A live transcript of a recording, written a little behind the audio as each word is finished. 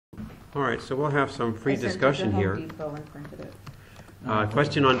All right, so we'll have some free I sent it to discussion Home here. Depot and printed it.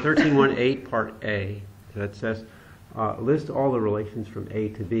 Question on 13.18, Part A, that says, list all the relations from A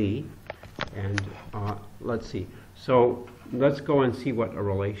to B. And let's see. So let's go and see what a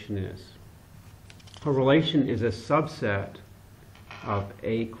relation is. A relation is a subset of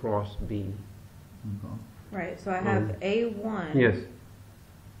A cross B. Okay. Right, so I have A1. Yes.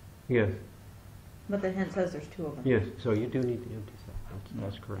 Yes. But the hint says there's two of them. Yes. So you do need the empty set.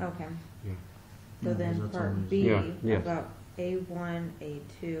 That's correct. Okay. Yeah. So Yeah, then that's part always- B, Yeah, yes. about A1,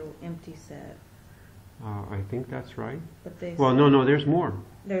 A2, empty set. I think that's right. But they Well, say no, there's more.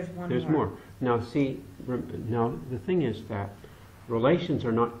 there's one There's more. Now, see, now the thing is that relations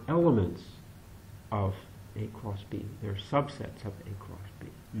are not elements of A cross B. They're subsets of A cross B.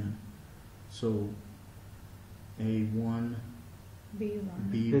 Yeah. So A1, B1.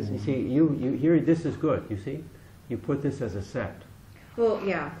 B1. This, you see, you here. This is good. You see, you put this as a set, Well,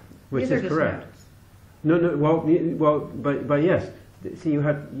 yeah. which These are is just correct. notes. No. Well, but yes. See, you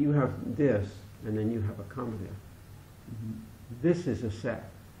have this, and then you have a comma there. Mhm. This is a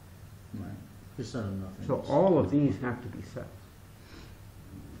set. Right. Just out of nothing. So all of these have to be sets.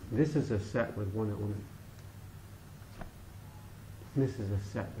 This is a set with one element. This is a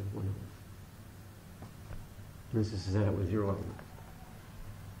set with one element. This is a set with 0 elements.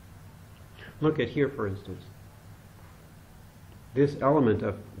 Look at here, for instance. This element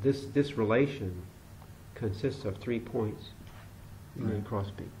of this relation consists of 3 points in A Right. cross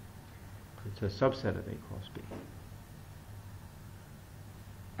B. It's a subset of A cross B.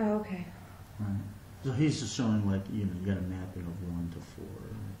 Oh, okay. Right. So he's just showing, like, you got a mapping of 1 to 4,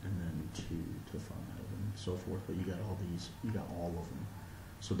 and then 2 to 5, and so forth. But you got all of them.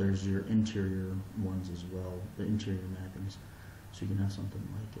 So there's your interior ones as well, the interior mappings. So you can have something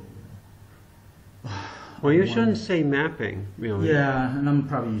like Well, you one- shouldn't say mapping, really. Yeah, and I'm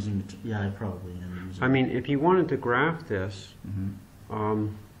probably using. I probably am using. I mean, if you wanted to graph this, Mhm.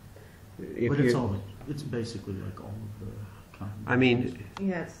 if But you, it's basically like all of the. I mean,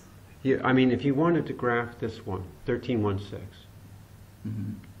 Yes. if you wanted to graph this one, 13.16,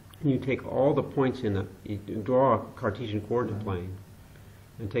 Mhm. you take all the points in you draw a Cartesian coordinate Right. plane,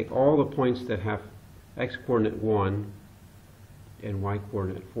 and take all the points that have x coordinate 1 and y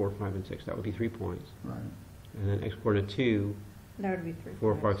coordinate 4, 5, and 6. That would be 3 points. Right. And then x coordinate 2, That would be 3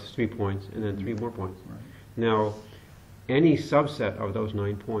 4, 5, points. 3 points, and then 3 more points. Right. Now, any subset of those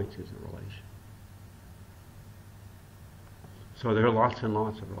 9 points is a relation. So there are lots and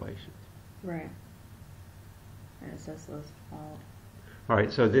lots of relations. Right. And it says list all. All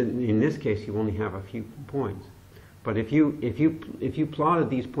right. So then, in this case, you only have a few points. But if you plotted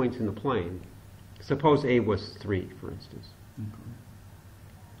these points in the plane, suppose A was 3, for instance,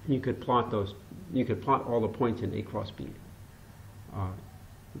 Okay. you could plot those. You could plot all the points in A cross B.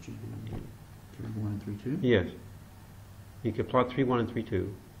 Which would be 3, 1, 3, 2. Yes. You could plot 3, 1, and 3,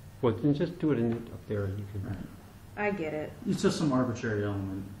 2. Well, then just do it up there, and you can. Right. I get it. It's just some arbitrary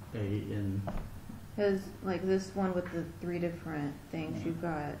element A in. Because, like, this one with the 3 different things, you've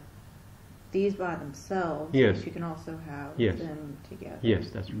got these by themselves. Yes. But you can also have Yes. them together. Yes,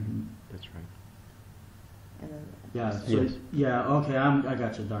 that's right. Mhm. That's right. And then Yeah. So Yes. yeah. Okay. I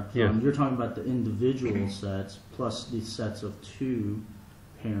got you, Dr. Yes. You're talking about the individual sets plus the sets of 2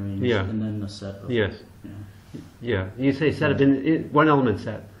 pairings, Yeah. and then the set of. Yes. Yeah. Yeah. You say set of one element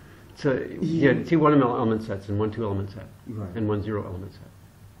set. So Yeah. 2 1 element sets and 1 2 element set Right. and 1 0 element set.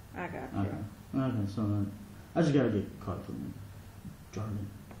 I got you. Okay. Okay. So then, I just gotta get caught up in the jargon.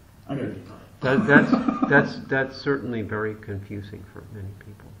 I gotta get caught up. That's certainly very confusing for many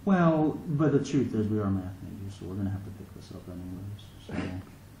people. Well, but the truth is, we are math majors, so we're going to have to pick this up anyways. So,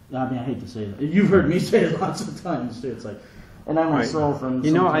 I mean, I hate to say that. You've heard me say it lots of times too. It's like, and I myself, and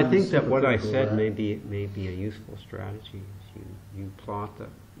You know, I sometimes think that what I supercritical said of that. may be a useful strategy. Is you plot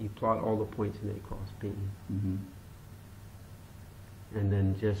all the points in A cross B, Mhm. and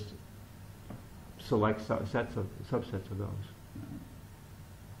then just select subsets of those.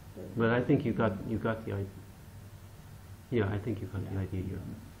 But I think you got the idea. Yeah, I think you got the idea here.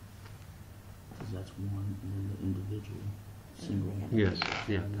 Because that's one, and then the individual, single. Yes,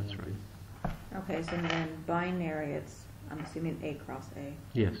 yeah, that's right. Okay, so then binary, I'm assuming A cross A.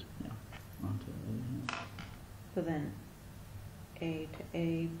 Yes. Yeah. Onto A. So then A to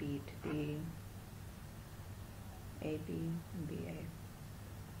A, B to B, A, B, and B, A.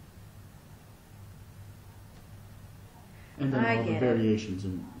 And then I all the get it. variations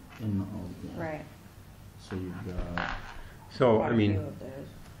in all. Yeah. Right. So you've got. So, Quite I a mean, few of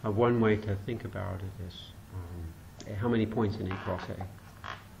those. one way to think about it is how many points in A cross A?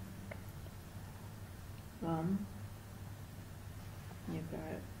 You've got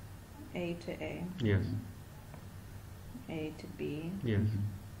A to A, Yes. A to B, Yes.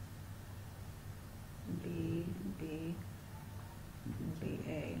 B, B, and B,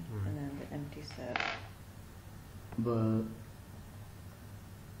 A, and then the empty set. But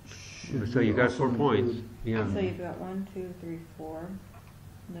So you got 4 points. Yeah. So you've got 1, 2, 3, 4,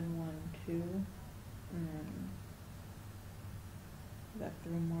 and then 1, 2, and then you got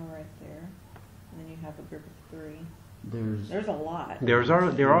 3 more right there, and then you have a group of 3. There's a lot. There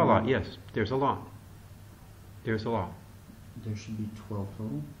are a lot. Yes, there's a lot. There's a lot. There should be 12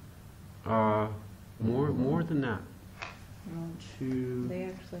 total. More than that. Well, 2, they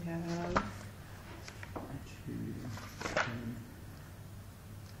actually have 2,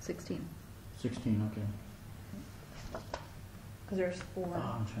 16. 16. Okay. Because there's 4. Oh,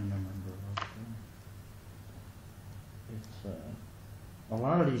 I'm trying to remember. Okay. It's a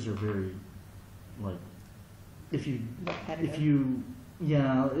lot of these are very like if you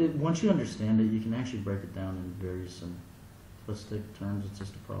once you understand it, you can actually break it down in very simplistic terms. It's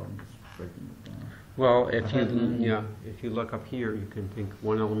just a problem just breaking it down. Well, if you look up here, you can think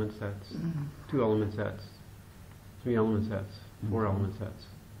 1 element sets, 2 element sets, 3 element sets, 4 element sets.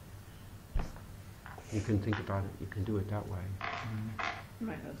 You can think about it. You can do it that way.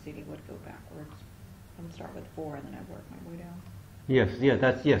 My OCD would go backwards. I would start with 4 and then I'd work my way down.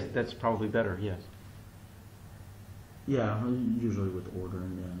 That's probably better. Yes. Yeah, usually with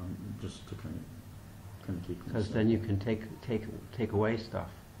ordering, just to kind of keep. Because then you can take away stuff.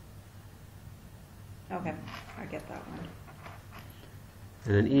 Okay, I get that one.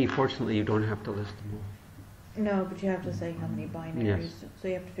 And then E, fortunately, you don't have to list them all. No, but you have to say how many binaries. Yes. So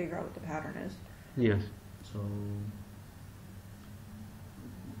you have to figure out what the pattern is. Yes. So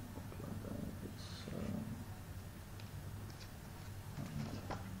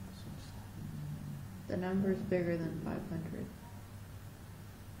The number is bigger than 500.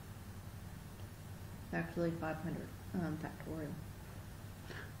 Actually, 500 factorial.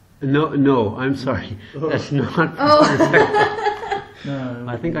 No, I'm sorry. That's not. Oh. no,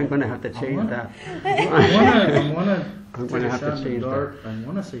 I think I'm going to have to change that. I want to. I'm going to have to change that. I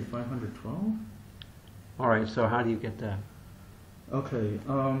want to say 512. All right. So how do you get that? Okay.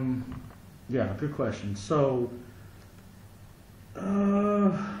 Yeah. Good question. So.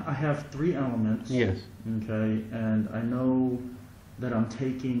 I have 3 elements. Yes. Okay, and I know that I'm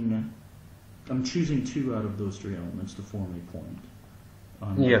choosing 2 out of those 3 elements to form a point.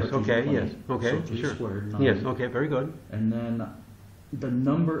 Yes. Okay. Yes. Okay. So 3 sure. squared. 9. Yes. Okay. Very good. And then the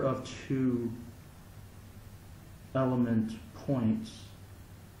number of 2 element points.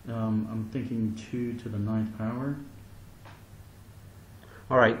 I'm thinking 2 to the 9th power.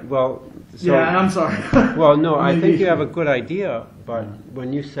 All right. Well. So, yeah, I'm sorry. Well, no, I think you have a good idea, but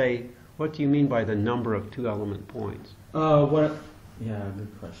when you say, what do you mean by the number of 2 element points? What? Yeah,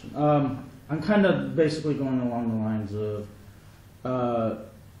 good question. I'm kind of basically going along the lines of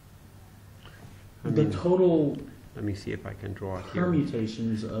the total. Let me see if I can draw it here.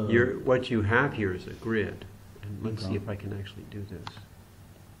 Permutations of. What you have here is a grid, and let's see if I can actually do this.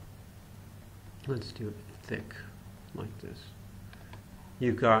 Let's do it thick, like this.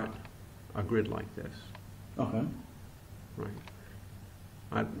 You've got a grid like this. Okay. Right.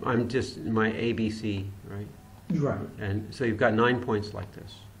 I'm just my ABC, right? Right. And so you've got 9 points like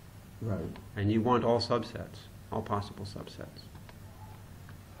this. Right. And you want all subsets, all possible subsets.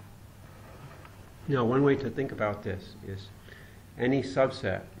 Now, one way to think about this is any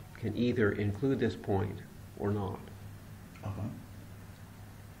subset can either include this point or not. Okay.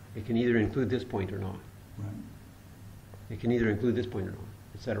 It can either include this point or not. Right. It can either include this point or not,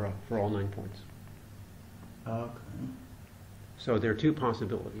 etc., for all 9 points. Okay. So there are 2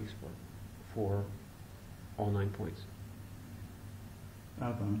 possibilities for all 9 points.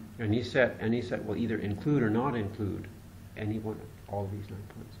 Okay. Any set will either include or not include any one of all of these 9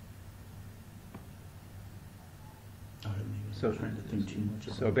 points. So trying to think too much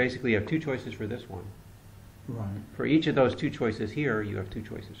about So basically you have 2 choices for this one. Right. For each of those 2 choices here, you have 2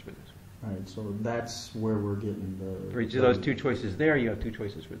 choices for this one. Right. So that's where we're getting the. For each of those 2 choices there, you have 2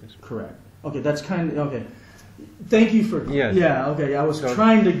 choices for this one. Correct. Okay, that's kind of okay. Thank you for. Yes. Yeah. Okay. I was So-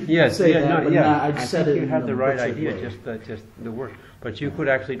 trying to say that, but yeah. I said think it. you have in the a right butchered idea, way. just the word. But you could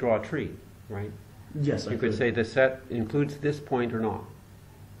actually draw a tree, right? Yes, I You could say the set includes this point or not.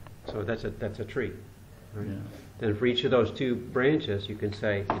 So that's a tree. Right? Yeah. Then for each of those 2 branches, you can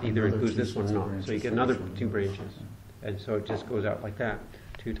say it either Another includes 2 this one or sets of not. So you branches get for another this one. 2 branches. And so it just goes out like that.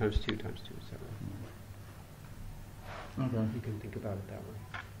 2 times 2 times 2, etc. Okay. You can think about it that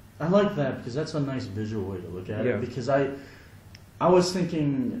way. I like that because that's a nice visual way to look at Yeah. it. Because I was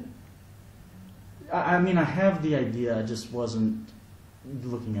thinking. I mean, I have the idea. I just wasn't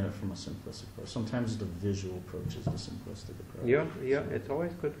looking at it from a simplistic approach. Sometimes the visual approach is the simplistic approach. Yeah, it's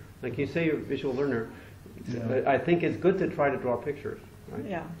always good. Like you say, you're a visual learner. Yeah. I think it's good to try to draw pictures. Right?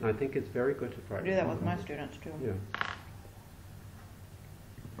 Yeah. I think it's very good to try I to do that with my students too. Yeah.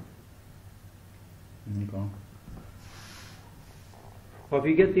 Okay. Well, if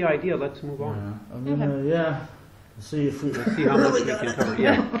you get the idea, let's move on. Yeah. I'm gonna, yeah. See if we Let's see how much we can cover.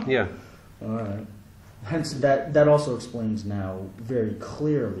 Yeah. All right. Hence, that also explains now very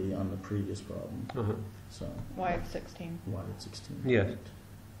clearly on the previous problem. Uh-huh. So Why it's 16? why it's 16. Yes.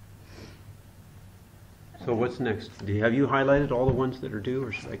 So what's next? Have you highlighted all the ones that are due,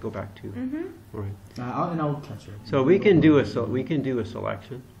 or should I go back to? Mm-hmm. All right. I'll catch it. So we can do a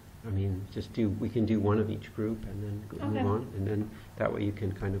selection. I mean, we can do one of each group and then move Okay. on, and then that way you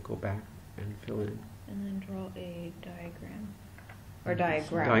can kind of go back and fill in. And then draw a diagram. Or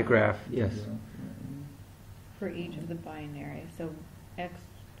diagram. Digraph, yes. For each of the binaries. So x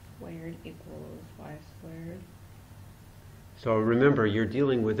squared equals y squared. So remember, you're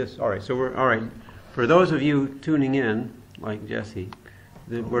dealing with this. All right. So all right. For those of you tuning in, like Jesse,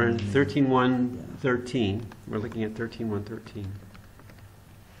 we're in 13.1.13. We're looking at 13.1.13.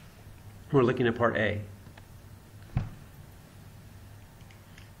 We're looking at part A.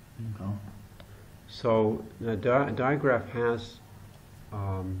 Okay. So the digraph has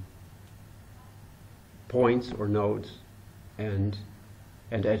points or nodes and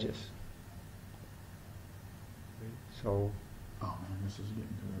edges. So Oh man, this is getting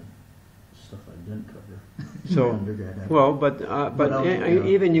to the stuff I didn't cover. So, Undergrad. well, but yeah.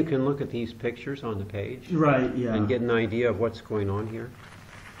 even you can look at these pictures on the page Right. Yeah. and get an idea of what's going on here.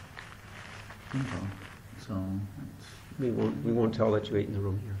 Okay. So. We won't tell that you ate in the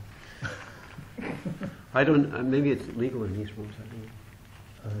room here. I don't. Maybe it's legal in these rooms.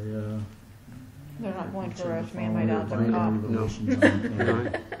 I don't know. They're not going to check arrest the me and my phone, dad's a bind cop. of relations on it.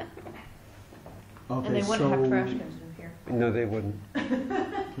 Right? Okay, And they wouldn't have so- trash cans in here. No, they wouldn't. Okay,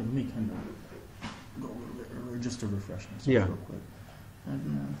 let me kind of go a little bit earlier just to refresh myself Yeah. real quick.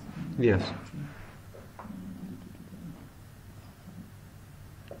 Yes.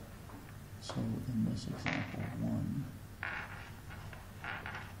 So in this example one,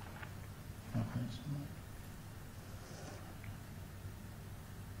 okay, so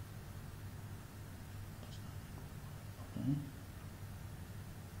okay.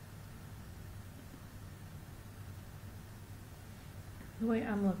 The way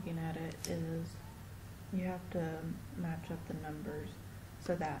I'm looking at it is you have to match up the numbers,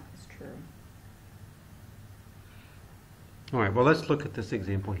 so that is true. All right. Well, let's look at this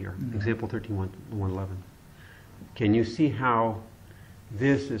example here. Mhm. Example 13.1.11. Can you see how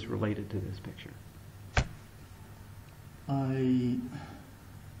this is related to this picture?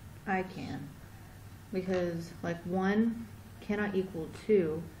 I can, because like 1 cannot equal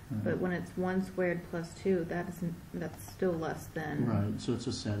 2, but when it's 1 squared plus 2, that's still less than. Right, so it's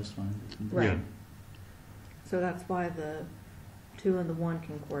just satisfying. Right. Yeah. So that's why the 2 and the 1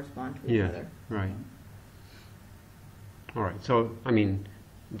 can correspond to each Yeah. other. Right. All right. So I mean,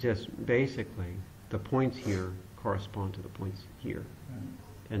 just basically, the points here correspond to the points here, Right.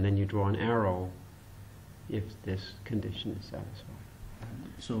 and then you draw an arrow if this condition is satisfied.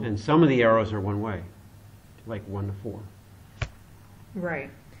 So And some of the arrows are one way, like 1 to 4. Right,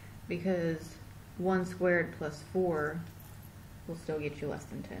 because 1 squared plus 4 will still get you less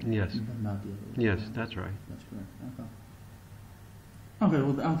than 10. Yes. but not the other way. Yes, that's right. That's correct. Okay.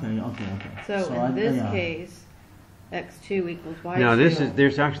 Okay. Well. Okay. So I- in this yeah. case, x2 equals y2. Now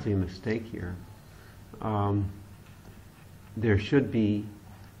there's actually a mistake here. There should be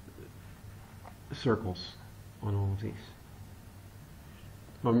circles on all of these.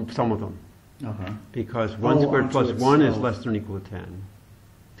 Some of them. Okay. Because 1 Oh, squared onto plus 1 is itself. less than or equal to 10.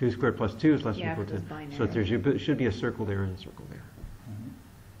 2 squared plus 2 is less than or Yeah, equal to if it's 10. So binary. there should be a circle there and a circle there.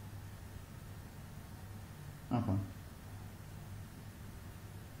 Okay.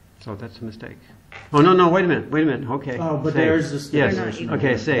 So that's a mistake. Oh, no, wait a minute. Okay. Oh, but save. there's this. Yes. They're not equal.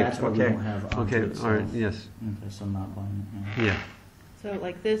 Okay, save. That's why we Okay. don't have onto Okay, itself. all right, yes. Okay, so not buying it. Yeah. So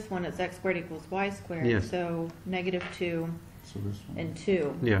like this one, it's x squared equals y squared. Yes. So -2 So this one. and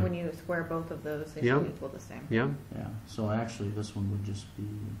 2. Yeah. When you square both of those, they Yeah. should equal the same. Yeah? Yeah. So actually, this one would just be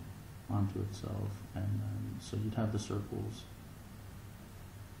onto itself, and then so you'd have the circles.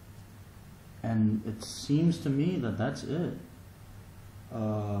 And it seems to me that that's it.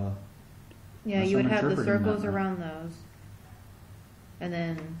 Yeah, Unless you would I'm have the interpreting circles that wrong. around those. And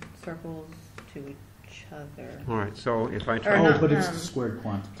then circles to each other. All right, so if I Or try... Oh, not, but it's um, the squared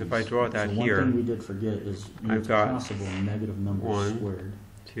quantities. if I draw that so here, one thing we did forget is I've it's got possible negative numbers 1, squared.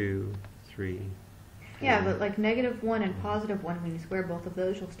 2, 3, Yeah, but like -1 and +1, when you square both of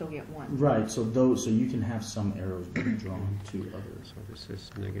those, you'll still get 1. Right, so those, so you can have some arrows being drawn to others. So this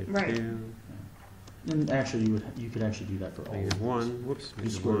is -2, Right. And actually, you could actually do that for all of these. -1, whoops, You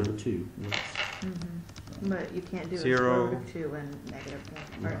square root -1, of 2. Whoops. But you can't do a Zero. square root of 2 and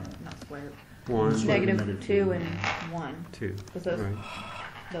 -1, or Right. not square, 1, Square root of -2 and 1, 2. because those, Right.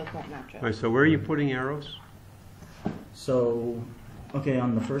 those won't match up. All right, so where are you putting arrows? So, okay,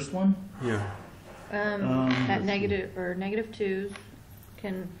 on the first one, Yeah. At -2's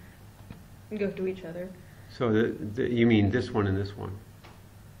can go to each other. So you mean this one and this one?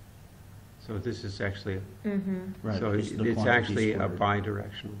 So this is actually, Mm-hmm. right? so because the it's quantity actually a squared.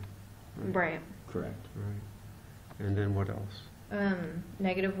 bidirectional. Right. Correct. Right. And then what else?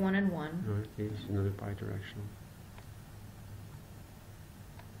 -1 and 1. All right, here's another bidirectional.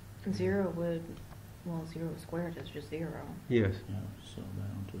 0 would, well, 0 squared is just 0. Yes. Yeah, so that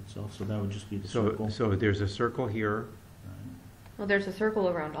onto itself. So that would just be the circle. So there's a circle here. Right. Well, there's a circle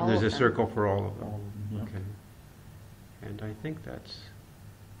around all There's of a them. circle for all of them. All of them, yeah. Okay. And I think that's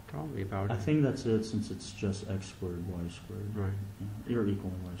probably about I it. think that's it, since it's just x squared, y squared. Right. Yeah, or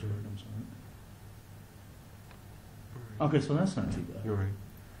equaling y squared, I'm sorry. All right. Okay, so that's not too bad. All right.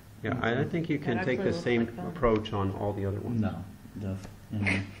 Yeah, I think you can That take the actually same looks like that. approach on all the other ones. No,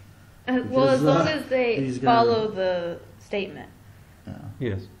 definitely. Well, as Because, long as they he's gonna- follow the statement. Yeah.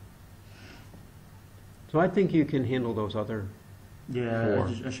 Yes. So I think you can handle those other. Yeah, Four.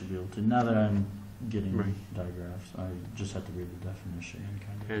 I should be able to. Now that I'm getting Right. digraphs, I just have to read the definition and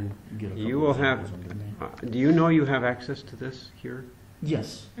kind of And get a couple you will have, examples under me. do you know you have access to this here?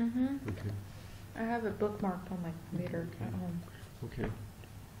 Yes. Mm-hmm. Okay. I have it bookmarked on my computer at home. Okay.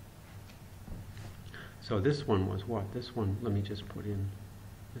 So this one was what? This one, let me just put in,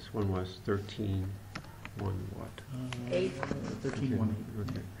 this one was 13, 1 what? 8. 13, Okay. 1, 8.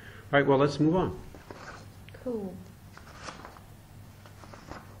 Okay. All right, well, let's move on. Cool.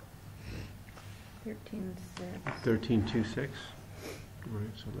 13.6. 13, 2, 6. All right,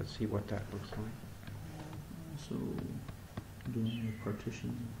 so let's see what that looks like. So, doing the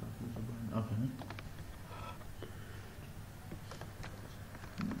partitions and properties of line. Okay.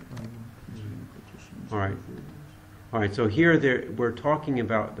 All right. All right, so here we're talking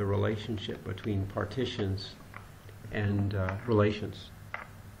about the relationship between partitions and relations.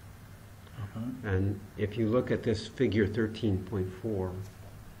 Okay. And if you look at this figure 13.4,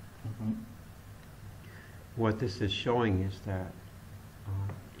 Okay. what this is showing is that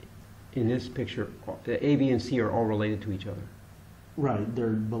in this picture, the A, B, and C are all related to each other. Right,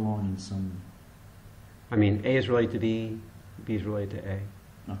 they're belonging some. I mean, A is related to B, B is related to A,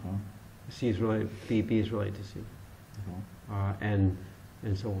 Okay. C is related to B, B is related to C, Okay. and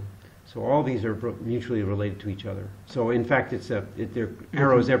so on. So all these are mutually related to each other. So in fact, there are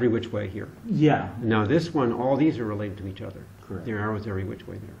arrows every which way here. Yeah. Now this one, all these are related to each other. Correct. There are arrows every which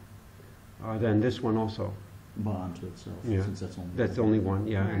way there. Then this one also. Bond to itself. Yeah. Since that's only. That's only one,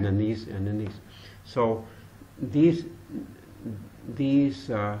 yeah, and then Right. these, and then these. So these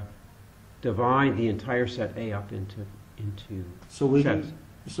divide the entire set A up into So we sets. can,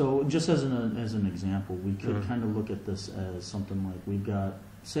 so just as an example, we could Mhm. kind of look at this as something like we've got,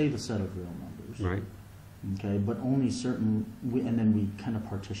 say, the set of real numbers. Right, Okay, but only certain, and then we kind of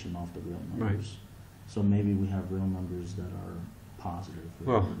partition off the real numbers. Right. So maybe we have real numbers that are positive. Real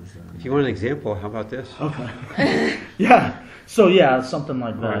Well, numbers that are if you want an negative. example, how about this? Okay. Yeah. So yeah, something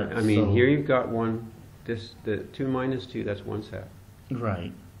like All that. right, I mean, So- here you've got the 2 minus 2, that's one set.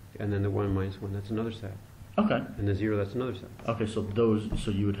 Right. And then the 1 minus 1, that's another set. Okay. And the 0, that's another set. Okay. So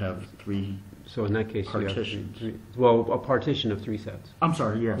you would have three. So in that case, you have Partitions. well, a partition of 3 sets. I'm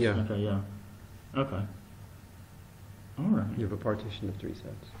sorry. Yes. Yeah. Okay. Yeah. Okay. All right. You have a partition of 3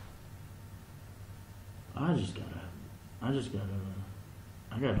 sets. I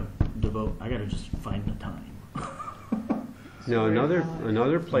gotta just find the time. Now,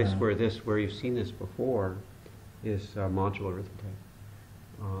 another place Yeah. where you've seen this before is modular arithmetic.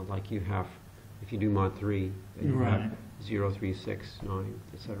 Like you have, if you do mod 3, then you Right. have 0, 3, 6, 9,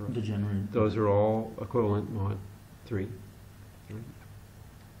 etc. Degenerate. Those are all equivalent mod 3. Right?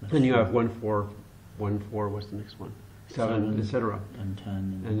 That's And you true. have 1, 4, 1, 4, what's the next one? 7, etc. And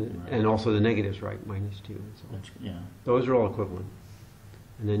 10. And also the negatives, right? Minus 2 and so on. That's, yeah. Those are all equivalent.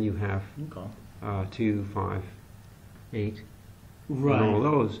 And then you have Okay. 2, 5, 8, Right. and all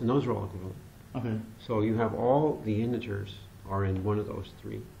those, and those are all equivalent. Okay. So you have all the integers are in one of those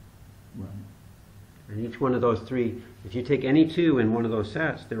 3. Right. And each one of those 3, if you take any 2 in one of those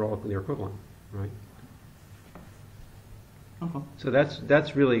sets, they're equivalent, right? Okay. So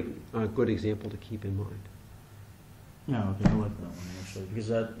that's really a good example to keep in mind. Yeah. Okay. I like that one actually because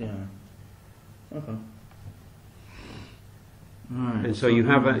that Okay. All right. And so you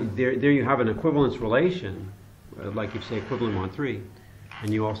have then- there you have an equivalence relation, like you say equivalent on 3,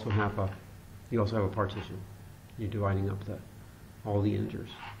 and you also have a partition. You're dividing up all the integers.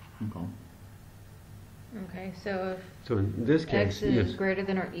 Okay. Okay, so So in this if case, x is yes, greater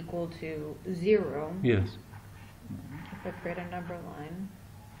than or equal to 0, yes, if I create a number line,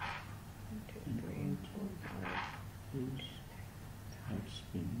 1, 2, 3, 4, 5. X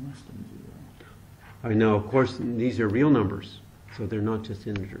being less than 0. I know. Of course, these are real numbers, so they're not just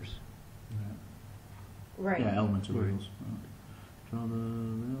integers. Right. Yeah, elements of Right. reals. Draw the real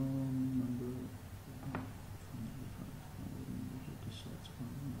number. Get the sets 1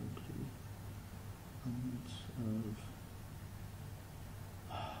 and 2. Elements of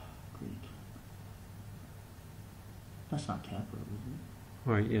Greek. That's not Capra, is it?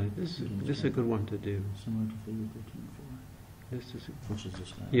 All right. Yeah. This is a good one to do. Similar to figure 13.4. This is Which is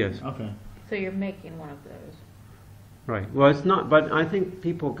this guy? Yes. Okay. So you're making one of those. right. Well, it's not. But I think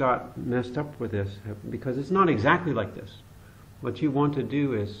people got messed up with this because it's not exactly like this. What you want to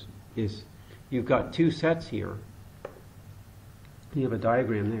do is you've got 2 sets here. You have a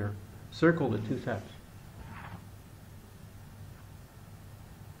diagram there. Circle the 2 sets.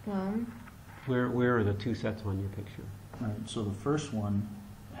 Well, Where are the 2 sets on your picture? Right. So the first one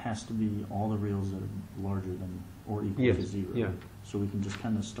has to be all the reals that are larger than or equal Yes. to 0. Yeah. So we can just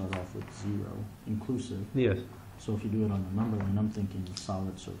kind of start off with 0, inclusive. Yes. So if you do it on the number line, I'm thinking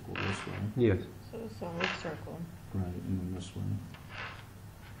solid circle this way. Yes. so a solid circle. Right, and then this way.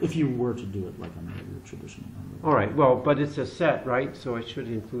 If you were to do it like on your traditional number. All right. Well, but it's a set, right? So it should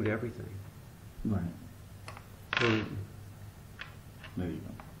include everything. Right. So, There you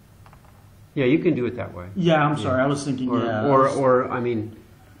go. yeah, you can do it that way. Yeah, I'm Yeah. sorry. I was thinking, Or, yeah. or I mean,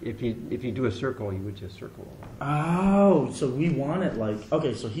 if you do a circle, you would just circle all of it. Oh, so we want it like,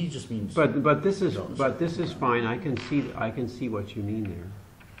 okay, so he just means. But this is Don't fine. I can see what you mean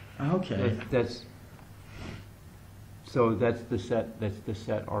there. Okay. That's so that's the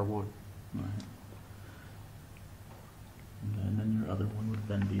set R1. Right. Okay, and then your other one would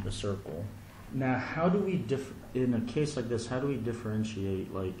then be the circle. Now, how do we in a case like this? How do we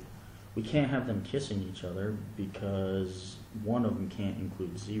differentiate? Like, we can't have them kissing each other because one of them can't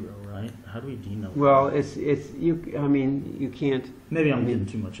include 0, right? How do we denote? Well, that? it's you. I mean, you can't. Maybe I'm I mean- getting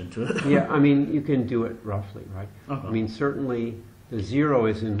too much into it. Yeah, I mean, you can do it roughly, right? Okay. I mean, certainly the 0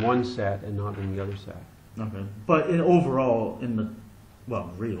 is in one set and not in the other set. Okay, but overall in the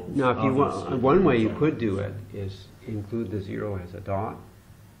reals. Now, if you obviously, one way you it's could all do the it same. is include the 0 as a dot.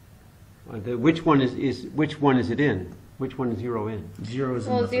 Which one is it in? Which one is 0 in? 0 is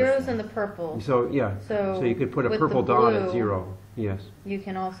in Well, the 0 first is in one. the purple. So yeah, So so you could put a with the purple dot at blue- 0. Yes, You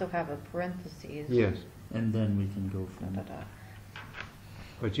can also have a parentheses. yes. And then we can go from Dot, dot, dot.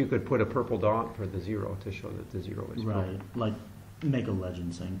 But you could put a purple dot for the 0 to show that the 0 is right, purple. like make a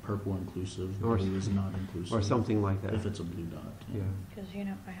legend saying purple inclusive, Or blue is not inclusive, Or something like that. if it's a blue dot. Yeah. Because,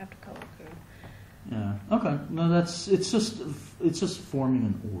 I have to color code. Yeah. Okay. No, it's just forming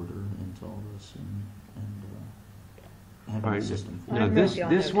an order into all this and having All right. a system for I Now don't know this if y'all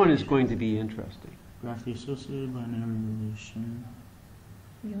this know one is that. going to be interesting. graph the associated binary relation.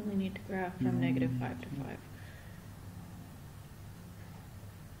 You only need to graph from -5 to 5.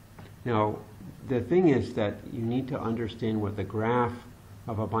 Now, the thing is that you need to understand what the graph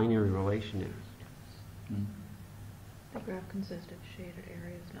of a binary relation is. Mm. The graph consists of shaded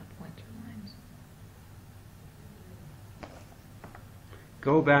areas, not points or lines.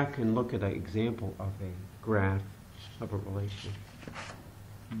 Go back and look at an example of a graph of a relation.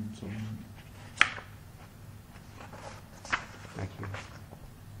 So, Back here.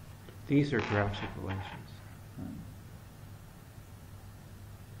 These are graphs of relations.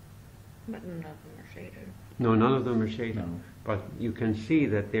 But none of them are shaded. No, none of them are shaded. no. But you can see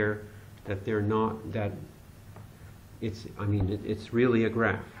that they're not that. It's really a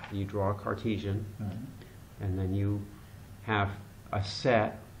graph. You draw a Cartesian, Right. and then you have a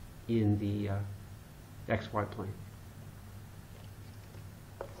set in the xy plane.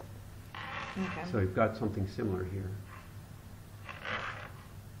 Okay. So you've got something similar here.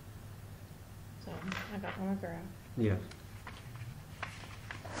 So I got one graph. Yes.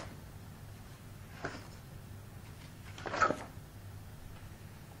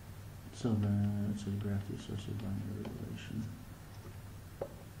 So then, so you graph the associated binary relation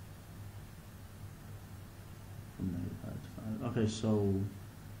from -5 to 5. Okay, so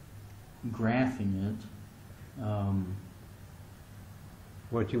graphing it.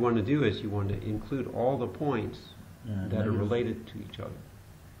 What you want to do is you want to include all the points Yeah, that are negative- related to each other.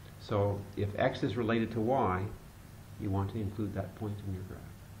 So if x is related to y, you want to include that point in your graph.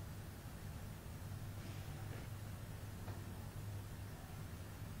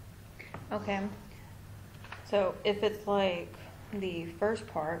 Okay. So if it's like the first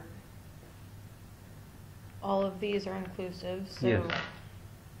part, all of these are inclusive, so Yes.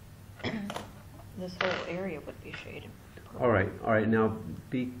 this whole area would be shaded. All right. Now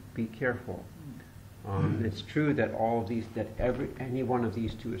be careful. It's true that all of these, that any one of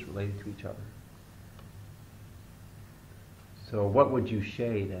these two is related to each other. So what would you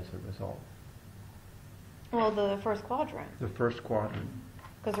shade as a result? Well, the first quadrant, The first quadrant.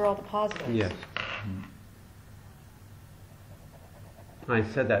 because they're all the positives. Yes. I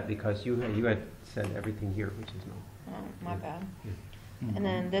said that because you had said everything here, which is no. Oh, my bad. Yeah. And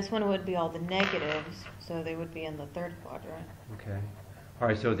then this one would be all the negatives, so they would be in the third quadrant. Okay. All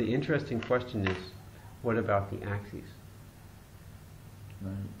right. So the interesting question is, what about the axes?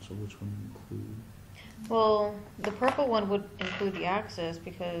 Right, so which one include? Well, the purple one would include the axis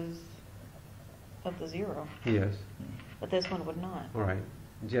because of the 0, Yes. but this one would not. All right.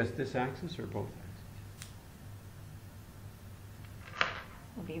 Just this axis or both axes? It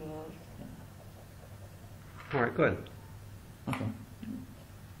would be both. All right. Good. Okay.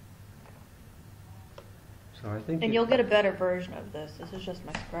 So I think. And you'll get a better version of this. This is just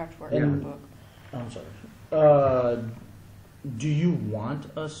my scratch work Yeah. in the book. I'm sorry. Do you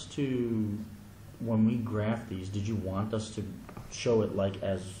want us to, when we graph these, did you want us to show it like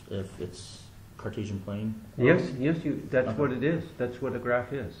as if it's Cartesian plane? Yes. That's Okay. what it is. That's what a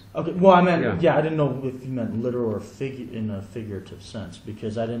graph is. Okay. Well, I meant, Yeah. I didn't know if you meant literal or in a figurative sense,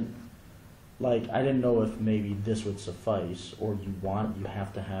 because I didn't know if maybe this would suffice, or you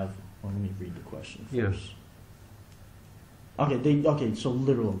have to have. Well, let me read the question first. Yeah. Okay. So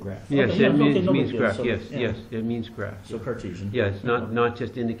literal graph. Yes, Okay, it no big means deal. graph. So, Yes, yeah. yes, it means graph. So Cartesian. Yes, Okay. not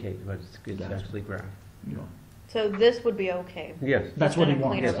just indicate, but it's Gotcha. actually graph. Yeah. So this would be okay. Yes, That's what he Just in a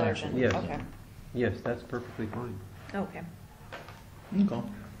wants, cleaner version. actually. Yes. Okay. yes, that's perfectly fine. Okay. Okay. All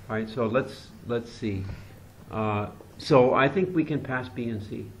right, so let's see. So I think we can pass B and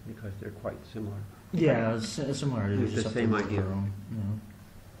C because they're quite similar. Yeah, similarity. It's the same idea.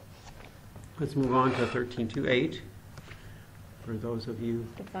 Let's move on to 13.2.8. For those of you,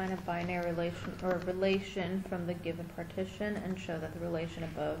 Define a binary relation or relation from the given partition and show that the relation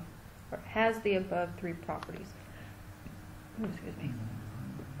above or has the above 3 properties. Ooh, excuse me.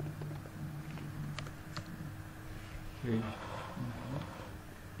 okay.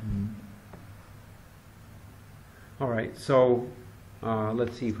 All right, so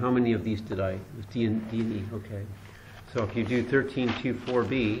let's see, how many of these did I, D and E, okay. So if you do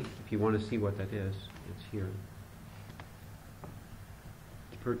 13.2.4b, if you want to see what that is, it's here.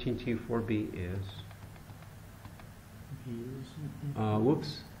 13.2.4b is,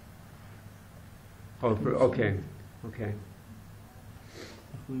 whoops. Oh, okay. If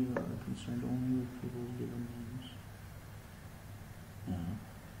we are concerned only with people's given names.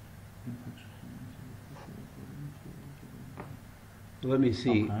 Let me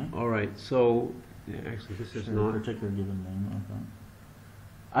see. Okay. All right, so actually, this is Sure, not. particular given name. Okay.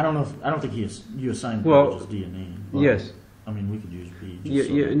 I don't think you assigned Well, just D and E. but, Yes. I mean, we could use B. Just Yeah, so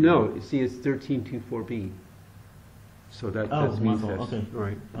yeah. that- No, see, it's 13.2.4b. So that Oh, means my this. fault. Okay. All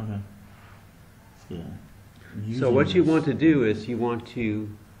right. Okay. Yeah. So what you Using want to this- do is you want to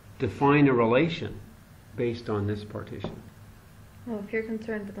define a relation based on this partition. Well, if you're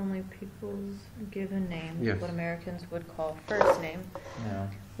concerned with only people's given names, Yes. what Americans would call first name, Yeah.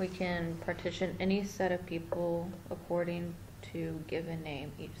 we can partition any set of people according to given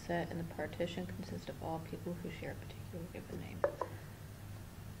name. Each set in the partition consists of all people who share a particular given name.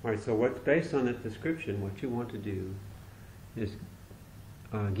 All right, so what's based on that description, what you want to do is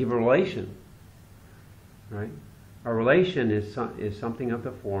give a relation, right? A relation is something of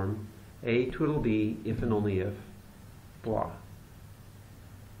the form A twiddle B if and only if blah.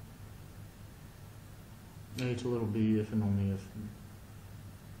 A to little b if and only if.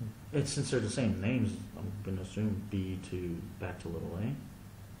 It's since they're the same names, I'm going to assume B to back to little a.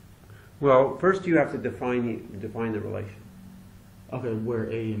 Well, first you have to define the relation. Okay, where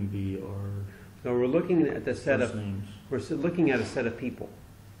A and B are So we're looking at the set first of names. looking at a set of people.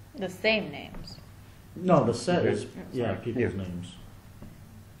 The same names. No, the set is Okay. yeah Sorry. people's Yeah. names.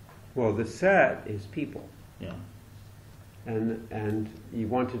 Well, the set is people, Yeah. and you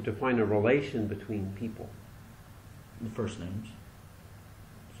want to define a relation between people. The first names.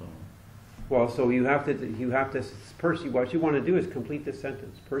 So. Well, so you have to person. What you want to do is complete this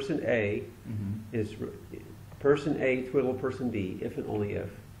sentence. Person A is person A twiddle person B if and only if,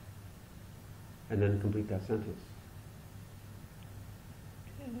 and then complete that sentence.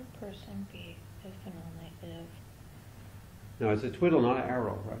 Person B if and only if. Now it's a twiddle, not an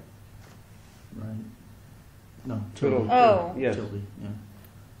arrow, right? Right. No. Twiddle. Tilde. Oh. Yes. Tilde. Yeah.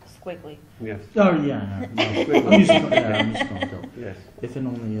 squiggly. Yes. Oh, yeah, no. I'm using contel. Yes. If and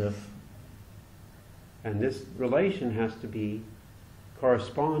only if. And this relation has to be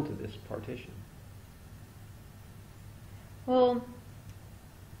correspond to this partition. Well,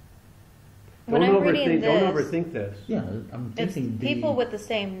 when I'm reading Don't this, overthink this. Yeah, I'm it's thinking B. people with the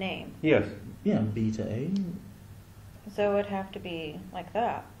same name. Yes. Yeah, B to A. So it would have to be like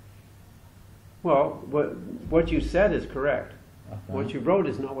that. Well, what you said is correct. Okay. What you wrote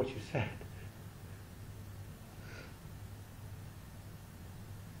is not what you said.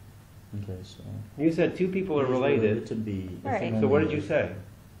 Okay, so. You said two people are A is related. to B. if Right. and So what only did you if. say?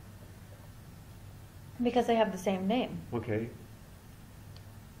 Because they have the same name. Okay.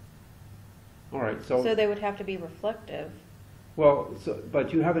 All right. So So they would have to be reflective.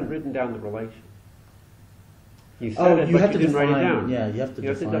 but you haven't written down the relation. You said Oh, it, you but have you to didn't define. write it down. Yeah, you have to You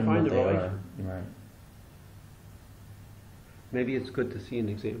have to define define what the they relation. are. You're right. Maybe it's good to see an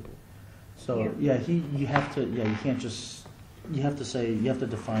example. So yeah, you have to you can't just you have to say you have to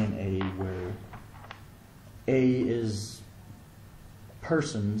define A where A is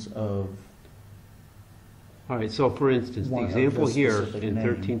persons of All right. So for instance, the One of example the here specific in name.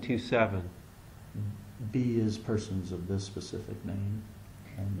 1327. B is persons of this specific name.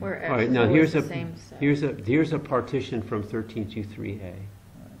 And- Where X All right. is Now always here's the same set. here's a partition from 1323A.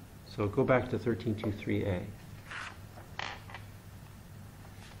 So go back to 1323A.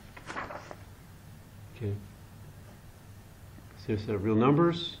 Okay. So there's real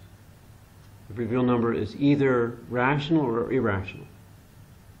numbers. Every real number is either rational or irrational.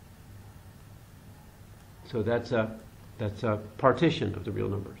 So that's a partition of the real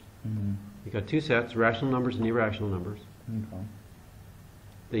numbers. Mhm. You've got two sets, rational numbers and irrational numbers. Okay.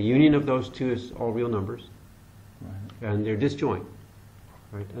 The union of those two is all real numbers, Right. and they're disjoint.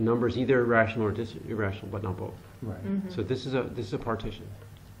 Right? A number is either rational or irrational, but not both. Right. Mhm. So this is a partition.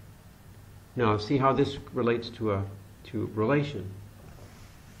 Now see how this relates to relation.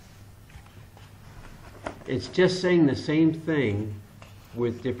 It's just saying the same thing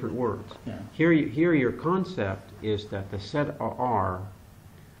with different words. Yeah. Here your concept is that the set R,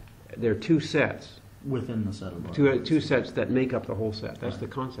 there are two sets, Within the set of two sets that make up the whole set. That's the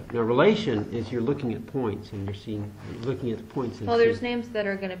concept. Now relation is you're looking at points and you're looking at the points and Well, there's seeing- names that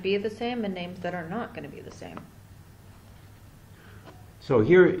are going to be the same and names that are not going to be the same. So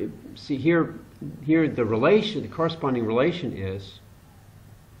here the relation, the corresponding relation is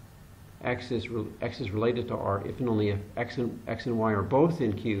X is related to R if and only if X and Y are both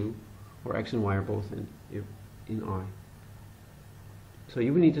in Q, or X and Y are both in I. So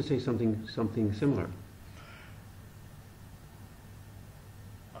you would need to say something similar.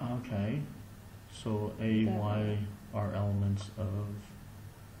 Okay. So A, That Y way. are elements of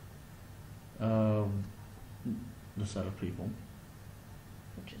the set of people.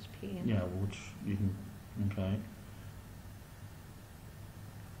 Which is P. Yeah, which you can. Okay.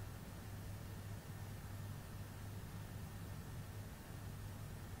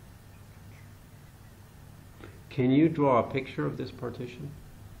 Can you draw a picture of this partition?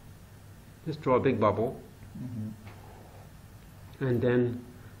 Just draw a big bubble, Mm-hmm. and then,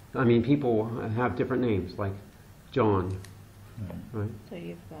 I mean, people have different names, like John, Right. right? So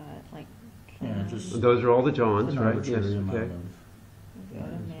you've got like Yeah, John, just Those are all the Johns, an right? Yes, arbitrary amount okay. of. you've got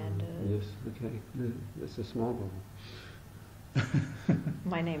Amanda. Yes, okay. It's a small bubble.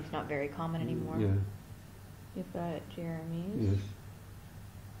 My name's not very common anymore. Yeah, You've got Jeremy's. yes.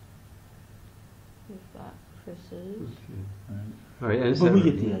 You've got Chris's. Okay. Right. All right, and But we so-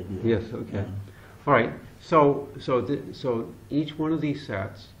 get the idea. Yes, okay. Yeah. All right, so each one of these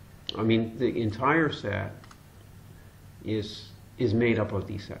sets, I mean, the entire set is made up of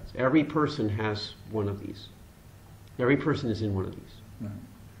these sets. Every person has one of these. Every person is in one of these. Right.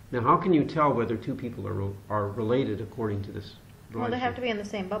 Now, how can you tell whether two people are related according to this Well, they have to relationship? be in the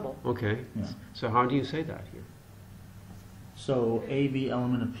same bubble. Okay. Yeah. So how do you say that here? So A, B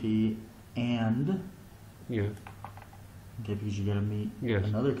element of P, and Yeah. okay, because you got to meet Yes.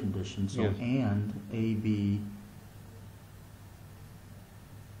 another condition. So Yes. and A, B.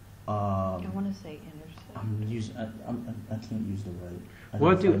 I want to say intersect. I'm using. I can't use the right. I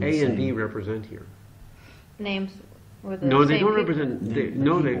What don't do find the A and B same. represent here? Names were the No, they same don't peop- represent. The- They, the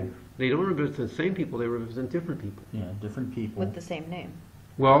no, people. they don't represent the same people. They represent different people. Yeah, different people. with the same name.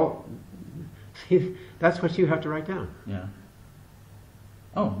 Well, that's what you have to write down. Yeah.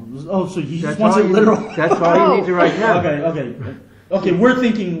 Oh, so you That's just want all it you- literal? That's all you need to write down. Okay. We're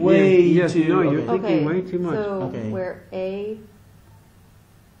thinking way Yes, too. no, you're okay. thinking way too much. So Okay. where A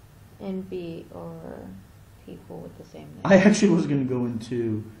and B are people with the same name. I actually was going to go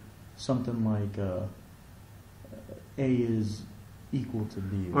into something like A is equal to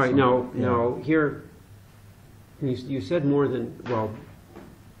B. All right, now here, you said more than, well,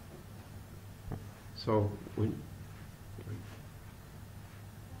 so,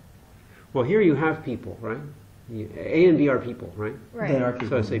 well, here you have people, right? A and B are people, right? Right. They are people.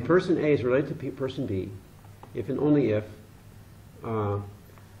 So I say person A is related to person B, if and only if A,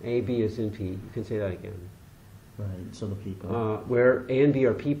 B is in P. You can say that again. Right, so the people. Where A and B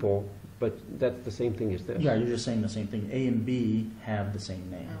are people, but that's the same thing as this. Yeah, you're just saying the same thing. A and B have the same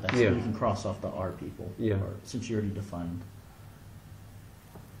name. That's Yeah. You can cross off the R people. Yeah. Or, since you already defined.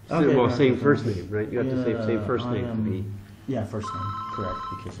 Well, okay, same okay. first name, right? You have to say same first I name to be. Yeah, first name, correct,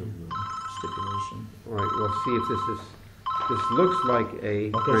 because of the stipulation. All right, we'll see if this looks like a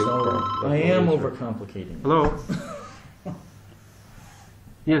Okay, crank so call. I am overcomplicating it. Hello?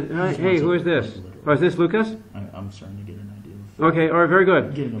 Yeah, hey, who is this? Oh, is this Lucas? I'm starting to get an idea of. Okay, all right, very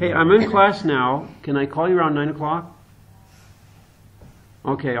good. Getting a Hey, better I'm in idea. class now. Can I call you around 9 o'clock?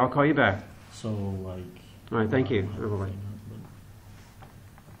 Okay, I'll call you back. So, like. All right, thank you. I don't Bye-bye. think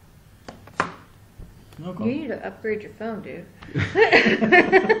You Okay. need to upgrade your phone, dude.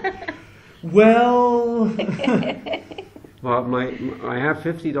 Well. Well, I have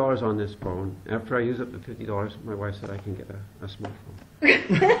 $50 on this phone. After I use up the $50, my wife said I can get a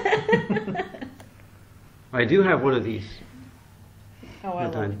smartphone. I do have one of these. Oh, I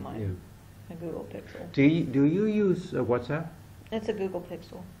love Yeah. mine. A Google Pixel. Do you use WhatsApp? It's a Google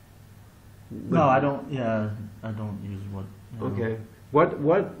Pixel. No, I don't. Yeah, I don't use what. Okay. What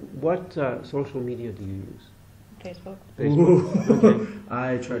social media do you use? Facebook. Facebook. Okay.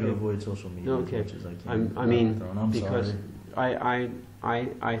 I try to Okay. avoid social media Okay. as much as I can. I mean, I'm because sorry.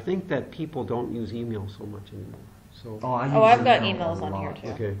 I think that people don't use email so much anymore. So Oh, I use I've got email emails a on here lot. too.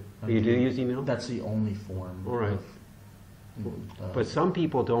 okay, I you do use email? That's the only form. All right. But some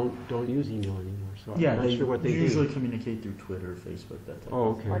people don't use email anymore. So yeah, I'm not they sure what they usually do. communicate through Twitter, Facebook, that type. Oh,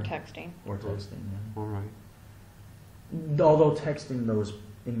 of okay. Or texting. Or texting. Yeah. All right. Although texting though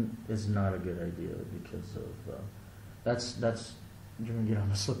is not a good idea because of that's you're gonna get on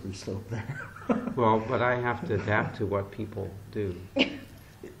a slippery slope there. Well, but I have to adapt to what people do.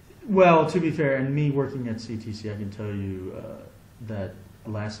 Well, to be fair, and me working at CTC, I can tell you that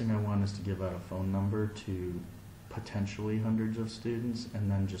the last thing I want is to give out a phone number to potentially hundreds of students,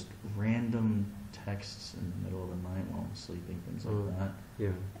 and then just random texts in the middle of the night while I'm sleeping, things like Oh. that.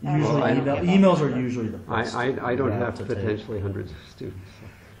 Yeah. Usually, Well, I- emails are usually the best. I don't route have to take. potentially hundreds of students. So.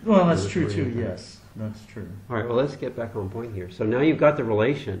 Well, that's That's true what too. you- Yes, that's true. All right. Well, let's get back on point here. So now you've got the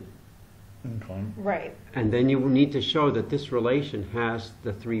relation. Okay. Right. And then you need to show that this relation has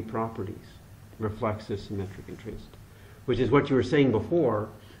the three properties, reflexive, symmetric, and tristic, which is what you were saying before,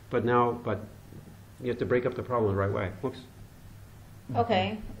 but you have to break up the problem the right way. Whoops.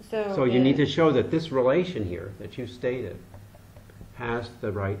 Okay. So you need to show that this relation here that you stated has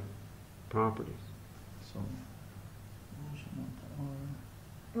the right properties. So.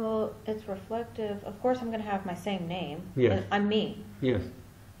 Well, it's reflective. Of course, I'm going to have my same name. Yes. I'm me. Yes.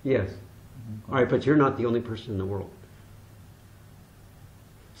 Yes. All right, but you're not the only person in the world.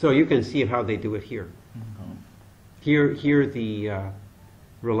 So you can see how they do it here. Okay. Here the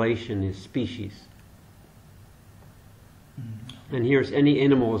relation is species. And here's any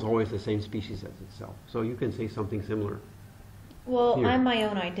animal is always the same species as itself. So you can say something similar. Well, Here. I'm my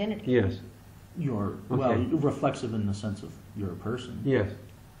own identity. Yes. You're Okay. you're reflexive in the sense of you're a person. Yes.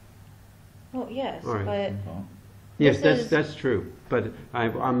 Well, yes, All right. but Okay. Yes, This is- that's true. But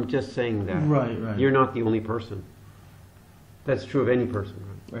I'm just saying that Right. you're not the only person. That's true of any person,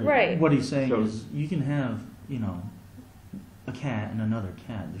 right? Right. What he's saying So- is you can have, a cat and another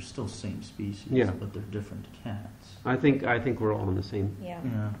cat. They're still same species, Yeah. but they're different cats. I think we're all on the same. yeah.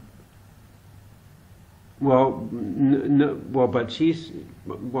 Yeah. Well, no, well, but what she's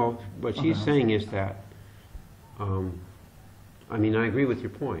Okay. saying is that, I mean, I agree with your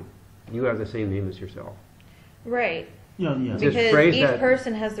point. You have the same name as yourself. Right. Yeah. Just Because phrase each that-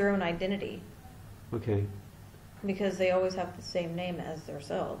 person has their own identity. Okay. Because they always have the same name as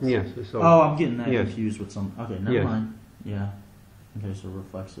themselves. Yes. So. Oh, I'm getting that Yes. confused with some. Okay, never Yes. mind. Yeah. Okay, so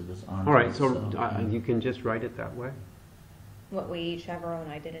reflexive is on. All right. So itself. you can just write it that way. What, we each have our own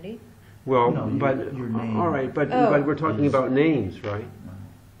identity? Well, No, but your name all right, but Oh. we're talking is- about names, right?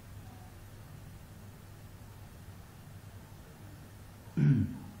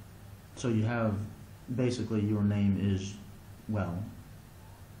 So you have basically your name is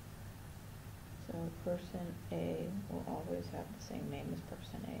So person A will always have the same name as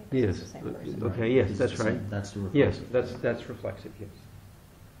person A. 'cause it's Yes. the same person. Okay, yes, It's that's the same. right. That's the Yes, reflexive. that's reflexive. Yes.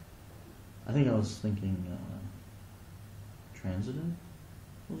 I think I was thinking transitive.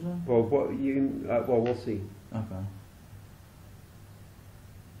 Was that? Well, we'll see. Okay.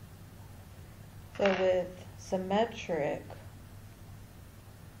 So with symmetric,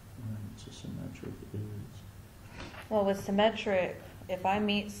 So symmetric is, well, with symmetric, if I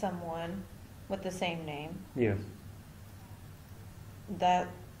meet someone with the same name, Yes. that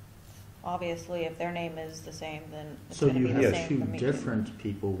obviously, if their name is the same, then it's so going to you be the have same two for me. different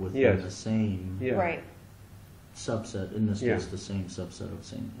people within Yes. the same Yeah. Right. subset, in this Yeah. case, the same subset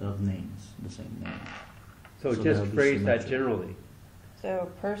of names, the same name. So So just that would be phrase that symmetric. generally.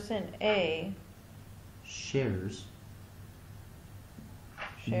 So person A Shares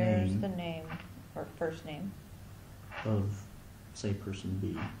shares Name. the name or first name. of, say, person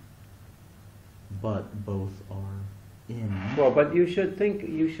B, but both are in. Well, but you should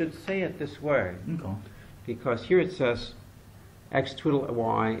say it this way, Okay. because here it says x twiddle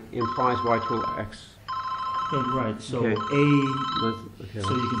y implies y twiddle x. Okay, right. So Okay. A.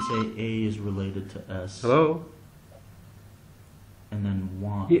 So you can say A is related to S. Hello? And then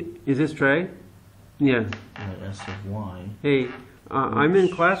Y. Is this Trey? Yeah. Right, S of Y. Hey, I'm in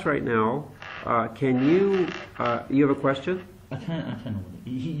class right now. Can you have a question? I kind of.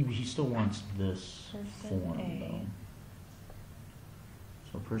 He still wants this Person form A. though.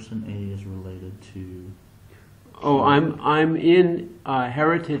 So person A is related to. Oh, I'm in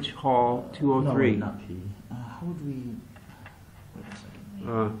Heritage Hall No, 203. wait, not P. How would we? Wait a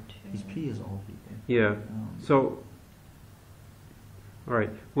second. Because P is all people. Yeah. So, all right.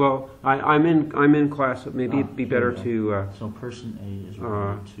 Well, I'm in class. So maybe it'd be here better we go. to. So person A is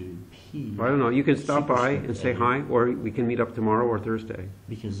related to P. I don't know. You can stop by Superscript and say A, hi, or we can meet up tomorrow or Thursday.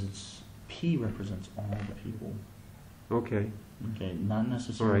 Because it's P represents all the people. Okay. Okay, not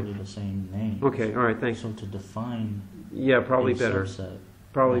necessarily the same name. Okay. All right. Thanks. So to define Yeah, probably a better. subset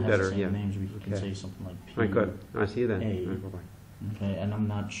Probably that has the better. same Yeah. names, we can Okay. say something like P. All right. Good. I see you then. A. All right, bye-bye. Okay, and I'm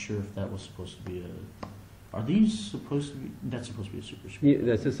not sure if that was supposed to be a. Are these supposed to be? That's supposed to be a superscript. Yeah,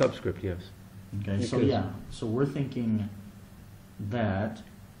 that's a subscript. Yes. Okay, so Because- yeah, so we're thinking that.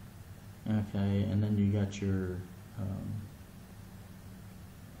 Okay, and then you got your. I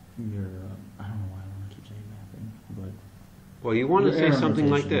don't know why I want to keep saying mapping, but. Well, you want to Your say error something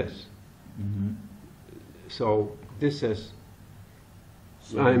like notation. this. Mm-hmm. So this says.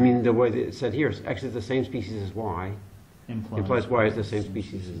 I mean, the way that it's said here is x is the same species as y. implies Y is the same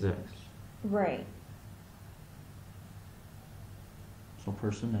species as X. Right. So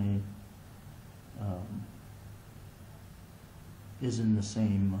person A is in the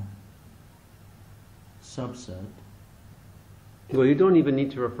same subset. Well, you don't even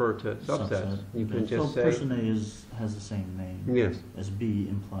need to refer to subsets. You can Okay. just So say. person A has the same name. Yes. As B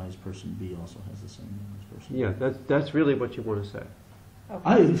implies person B also has the same name as person Yeah, B. that's really what you want to say.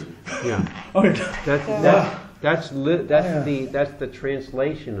 Okay. Yeah. Okay. That's Yeah. the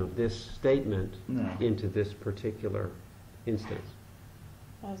translation of this statement No. into this particular instance.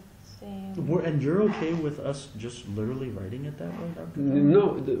 That's the same. And you're okay with us just literally writing it that way, Dr.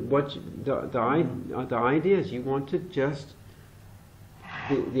 No, the idea is you want to just.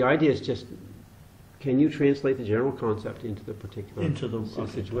 The idea is just. Can you translate the general concept into the particular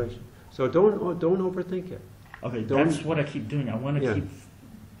situation? So don't overthink it. Okay, Don't- that's what I keep doing. I want to Yeah. keep.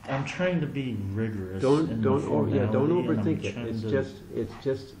 I'm trying to be rigorous. Don't in the overthink it. formality, and I'm It's trying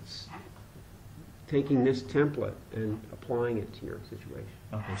just taking this template and applying it to your situation.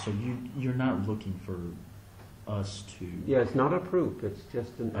 Okay, so you're not looking for us to. Yeah, it's not a proof. It's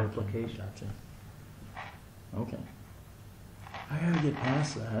just an Okay, application. Gotcha. Okay. I gotta get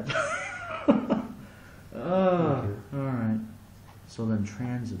past that. All right. So then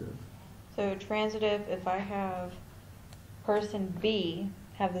transitive. So transitive, if I have person B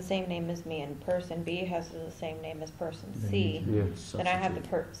have the same name as me and person B has the same name as person Then C, you can Yeah. then I have the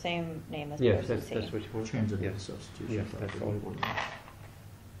substitute. same name as Yes, person that's C. what you want. Transitive Yes. substitution. Yes, that's all property.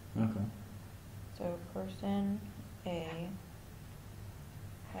 you want. Okay. So person A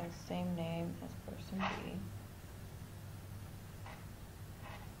has same name as person B.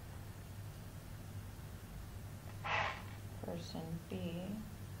 Person B.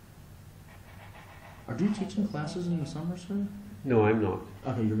 Are you teaching classes in the summer, sir? No, I'm not.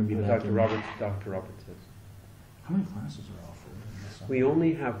 Okay, you're gonna be back Dr. in. Roberts says. How many classes are offered in the summer? We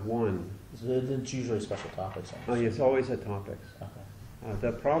only have one. It's usually special topics. Oh, it's always a topics. Okay.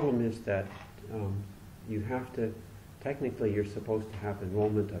 The problem is that you have to, technically you're supposed to have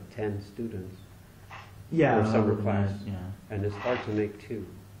enrollment of 10 students, Yeah. For summer class. Yeah. and it's hard to make 2.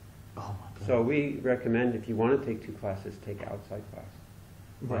 Oh my god. So we recommend if you want to take 2 classes, take outside class.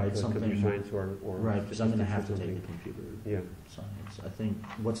 right, Like something. computer science or Right, because I'm gonna statistics have or to take something. the computer Yeah. science. I think.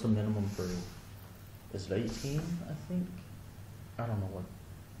 What's the minimum for? Is it 18? I think. I don't know what.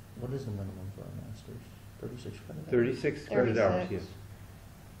 What is the minimum for a master's? 36 credit hours? 36 credit hours, 36. yes.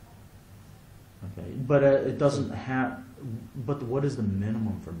 But it doesn't have. But what is the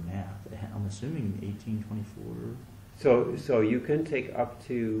minimum for math? I'm assuming 1824 So you can take up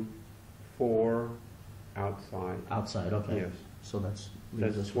to 4 outside. outside. Okay. Yes. So leaves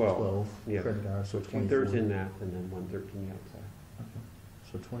That's us with 12. 12 Yeah. credit hours. So 2/3 24. in math and then 1/3 in the outside. Okay.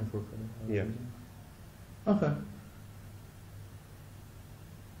 So 24 credit hours. Yes. Okay.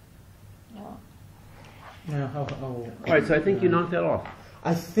 No. Yeah. All right, so I think you knocked that off.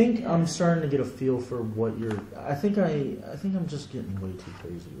 I think I'm starting to get a feel for what you're. I think I'm just getting way too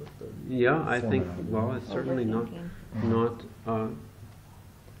crazy with the. Yeah, I think, format. well, it's certainly not, Overthinking.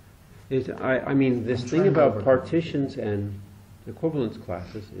 I mean, this I'm thing trying to about overcome. partitions and equivalence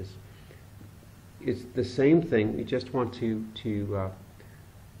classes is, it's the same thing. We just want to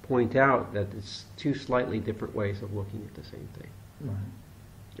point out that it's 2 slightly different ways of looking at the same thing. Right.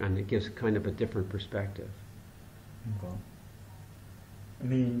 And it gives kind of a different perspective. Okay. I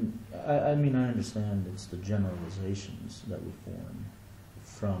mean, I understand it's the generalizations that we form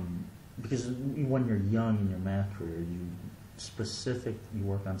from, because when you're young in your math career, you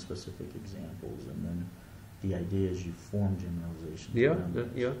work on specific examples, and then the idea is you form generalizations. Yeah, around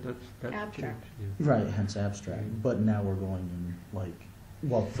those. that's Abstract. yeah. Right, hence abstract. But now we're going in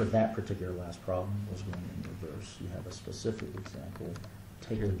for that particular last problem was going in reverse. You have a specific example,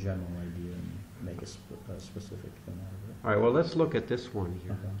 take the general idea and make a specific thing out of it. All right, well, let's look at this one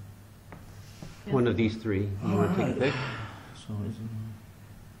here. Okay. One of these 3. You want to take a pick? So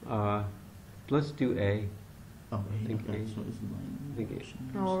isn't Let's do A. oh I A, think okay, A. so isn't I think A.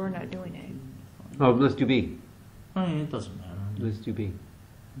 No, we're not doing A. Oh, let's do B. I mean, it doesn't matter. Let's do B.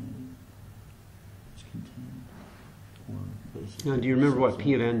 It's contained or basic. Now, do you remember what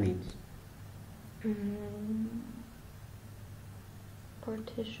P of N means?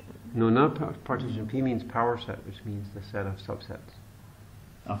 Partition. No, not partition. P means power set, which means the set of subsets.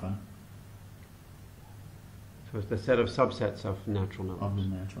 Okay. So it's the set of subsets of natural Of the numbers.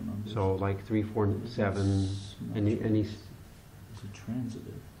 natural numbers. So like 3, 4, 7, It's any. It's a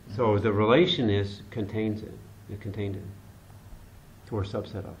transitive. So the relation is contains it. It contained it. Or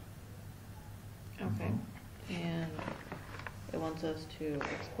subset of. Okay. And it wants us to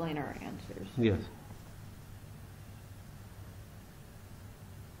explain our answers. Yes.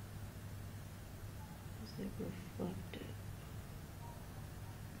 Is it reflected?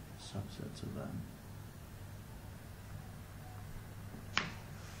 Subsets of them.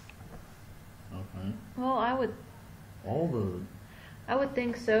 Okay. Well, I would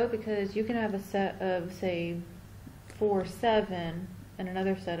think so, because you can have a set of, say, 4, 7, and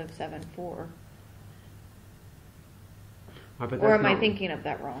another set of 7, 4. But Or that's am I not- thinking of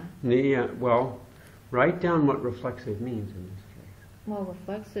that wrong? Yeah, well, write down what reflexive means in this case. Well,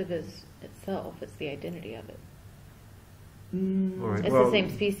 reflexive is itself. It's the identity of it. All right. It's well, the same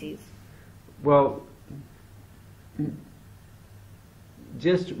species. Well,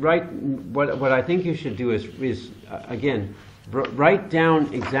 just write what I think you should do is again write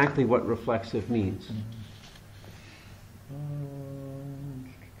down exactly what reflexive means.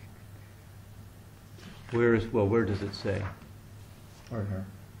 Where does it say? Right here.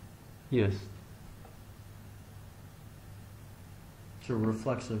 Yes. So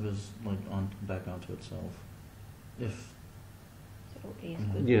reflexive is like back onto itself. If So A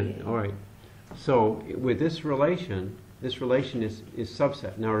would Yeah. be A. All right. So with this relation is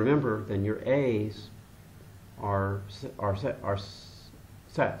subset. Now remember, then your A's are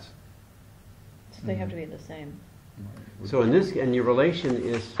sets. So they have to be the same. So in this, and your relation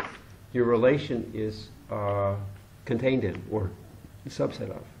is contained in or subset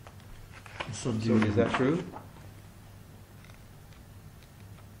of. so So is that true?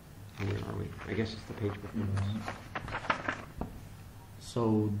 Where are we? I guess it's the page before this.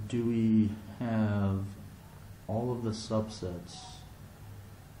 So do we have all of the subsets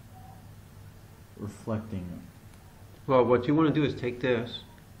reflecting? Well, what you want to do is take this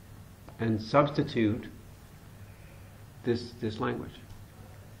and substitute this language.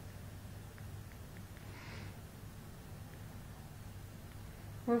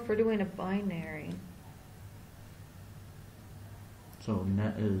 Or if we're doing a binary, So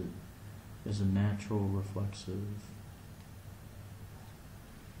is a natural reflexive.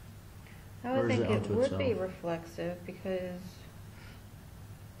 I Or would is think it it onto would be itself? reflexive, because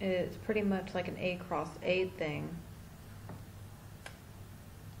it's pretty much like an A cross A thing.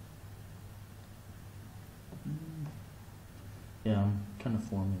 Yeah, I'm kind of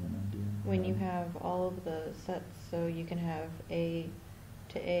forming an idea. When you have all of the sets, so you can have A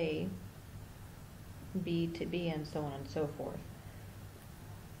to A, B to B, and so on and so forth.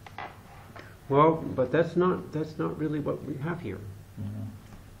 Well, but that's not really what we have here. Yeah.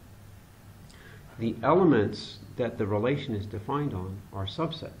 the elements that the relation is defined on are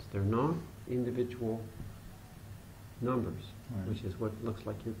subsets. They're not individual numbers, Right. which is what it looks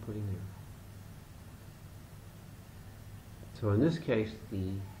like you're putting there. So in this case,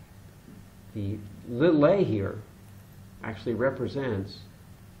 the little a here actually represents,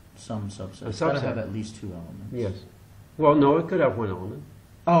 Some subset. A It's got to subset. have at least two elements. yes. Well, no, it could have one element.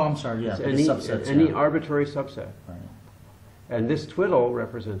 Oh, I'm sorry. Yeah, It's but any, the subsets. any yeah. arbitrary subset. Right. And this twiddle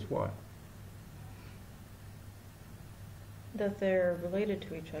represents what? That they're related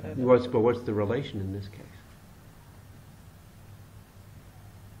to each other. But what's the relation in this case?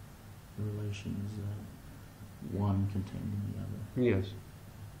 The relation is that one contained in the other. Yes.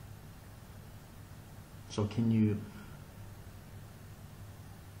 So can you?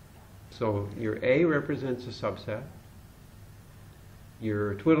 So your A represents a subset.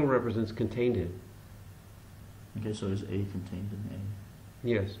 Your twiddle represents contained in. Okay, so is A contained in A?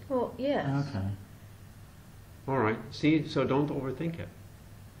 Yes. Well, yes. Okay. All right. See, so don't overthink it.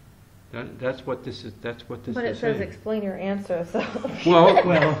 That's what this is. That's what this But is it says saying. explain your answer, so.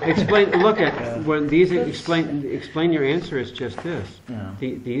 Well, explain. Look Yeah. at when these explain your answer is just this. Yeah.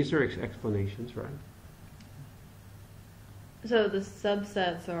 These are explanations, right? So the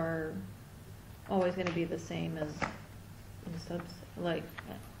subsets are always going to be the same as the subset, like.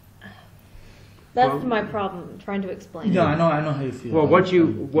 That's Well- my problem, trying to explain. No, it. I know how you feel. Well,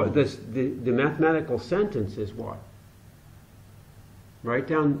 the mathematical sentence is what? Write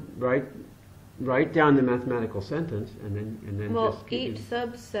down the mathematical sentence, and then Well, just keep each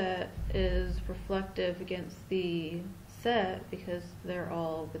subset is reflective against the set because they're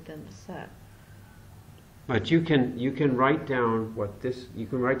all within the set. But you can write down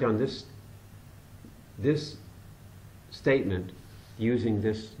this statement using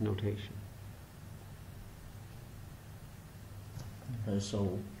this notation. Okay,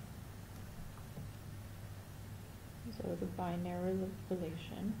 so So the binary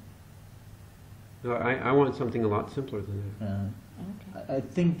relation. No, I want something a lot simpler than Okay. I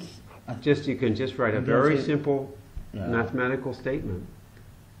think that. You can just write a I'm very gonna say- simple yeah. mathematical statement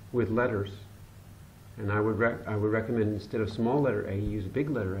with letters, and I would recommend instead of small letter a, use big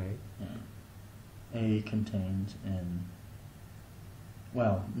letter a. Yeah. A contains in.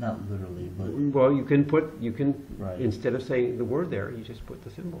 Well, not literally, but Well, you can right. instead of saying the word there, you just put the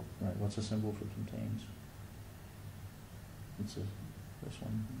symbol. Right. What's a symbol for contains? It's this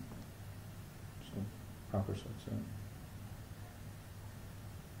one. So proper subset.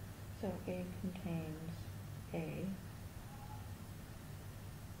 So A contains A.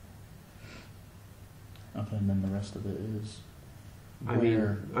 Okay, and then the rest of it is. I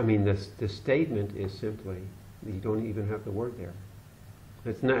mean, the statement is simply you don't even have the word there.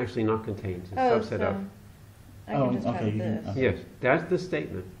 It's not actually not contains. It's Oh, subset so of. I can just okay, have you can- this. okay. Yes, that's the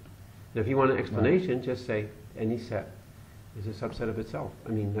statement. Now, if you want an explanation, just say any set is a subset of itself. I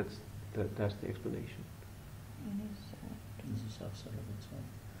mean, that's the explanation. Any set. Is a subset of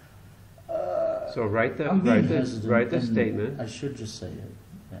itself. So write I'm being the hesitant, and statement, I should just say it.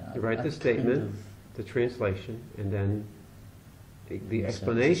 Yeah, write I the kind statement. of- the translation, and then the Makes sense.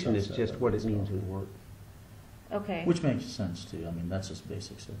 explanation It's is a just subset what of it means itself. in words. Okay. Which makes sense too. I mean, that's just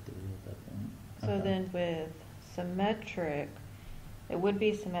basic set theory at that point. So Okay. then with symmetric, it would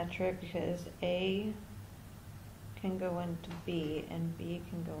be symmetric because A can go into B and B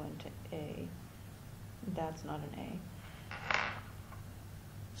can go into A. That's not an A.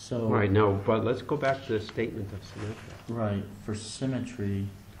 So Right, no, but let's go back to the statement of symmetry. right, for symmetry,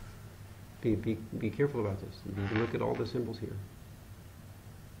 Be careful about this. You need to look at all the symbols here.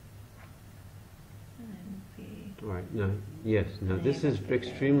 And B. Right, no, yes, now this is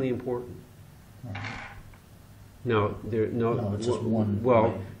extremely important. right, No, No, it's just one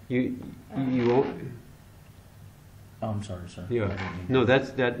Well, way. you won't, oh, I'm sorry, sir. I yeah, didn't mean no,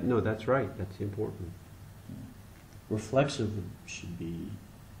 to- that's right, that's important. Reflexive should be,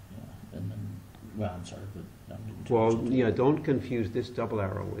 yeah, and then, well, I'm sorry, but I'm getting too Well, much into yeah, it. don't confuse this double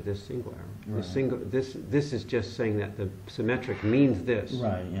arrow with this single arrow. Right. This is just saying that the symmetric means this.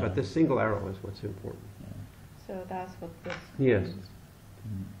 Right, yeah. But the single arrow is what's important. Yeah. So that's what this Yes. means.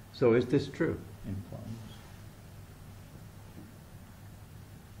 Mm, So is this true? implies.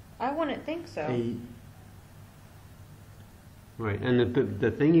 I wouldn't think so. A, Right, and the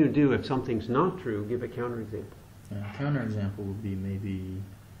thing you do if something's not true, give a counterexample. yeah, counterexample would be maybe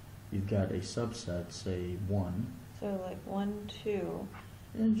you've got a subset, say 1, So like 1, 2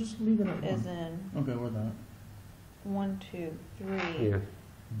 and just leave it at is 1. in Okay, with that. 1, 2, 3. Yeah,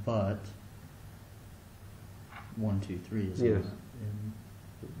 But 1, 2, 3 is Yes. not in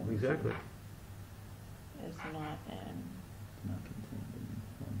 1, 2, exactly, Is not in. not contained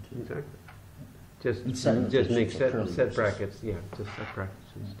in 1, 2. exactly. Just And make set notations, so curly set braces. brackets, yeah, just set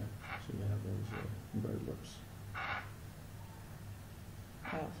brackets instead. So you have those bird lips.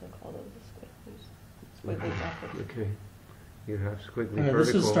 I also call those the squigglies. Squiggly brackets. Okay, you have squiggly Okay, vertical.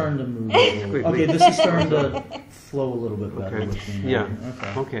 this is starting to move. Squiggly. Okay, this is starting to flow a little bit better. Okay, with me. yeah,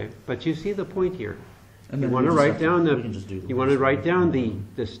 Okay. okay, but you see the point here. And You then want to we just write have down we can just do you want to list write down one.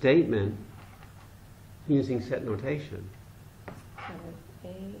 the statement using set notation. So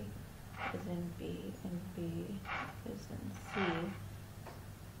if A is in B and B is in C,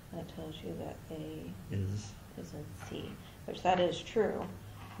 that tells you that A Is is in C, which that is true,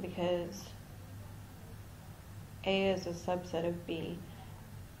 because A is a subset of B,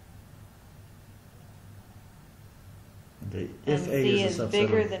 okay. and If A C is is a subset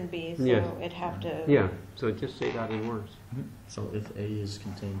bigger of, than B, so Yes. it'd have to. Yeah, so just say that in words. so if A is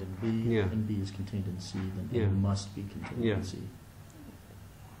contained in B Yeah. and B is contained in C, then Yeah. A must be contained Yeah. in C.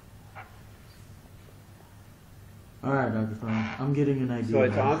 All right, Dr. Fine. I'm getting an idea. So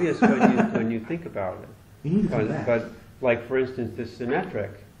it's now. obvious when you think about it. You need to come back. But like for instance, this symmetric,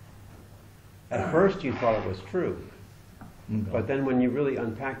 at first you thought it was true, Okay. but then when you really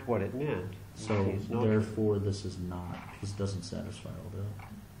unpacked what it meant, you So see it's not true. therefore, this is not because it doesn't satisfy all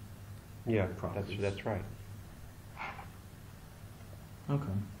the. Yeah, properties. that's right.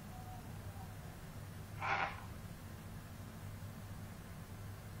 Okay.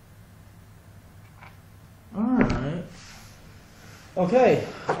 All right. Okay,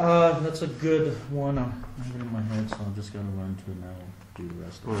 that's a good one. I have it in my head, so I'm just gonna run to it now. Do the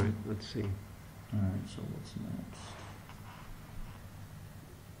rest All of right, it. let's see. All right. So what's next?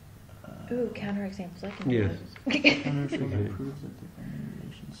 Ooh, counterexamples. I can Yeah. do those. Counterexample Okay. proves that the primary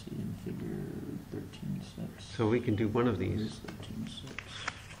relation C in figure 13.6. So we can do one of Here's these. 13.6.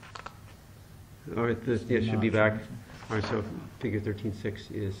 All right, this yeah, should be back. All right, so figure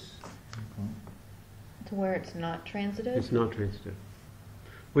 13.6 is Okay. To where it's not transitive. it's not transitive.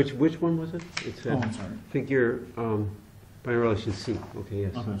 Which one was it? It's Oh, I'm sorry. figure by relation C. Okay,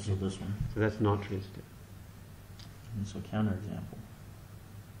 yes. Okay, so this one. So that's not transitive. And so counterexample.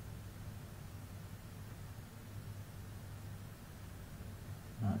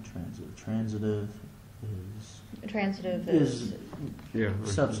 Not transitive. Transitive is Transitive is is Yeah. right.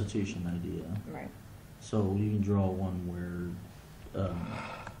 substitution idea. right. So you can draw one where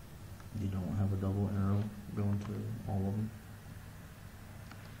you don't have a double arrow going to all of them.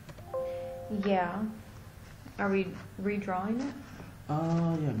 Yeah. Are we redrawing it?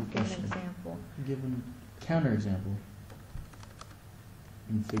 Yeah, good Give an question. example. Given counterexample.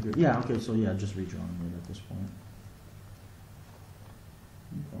 In figure. Yeah. Okay. So yeah, just redrawing it at this point.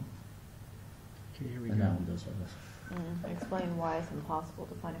 Okay. Okay, here we And go. that one does have this. Explain why it's impossible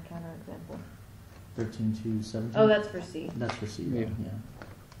to find a counterexample. 13 to 17. Oh, that's for C. That's for C. Yeah. Yeah.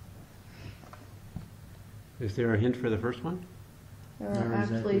 Is there a hint for the first one? There are There are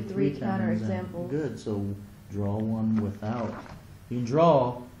actually exactly three counterexamples. Good. So draw one without. You can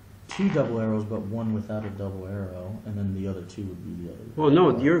draw two double arrows, but one without a double arrow, and then the other two would be the other. Well,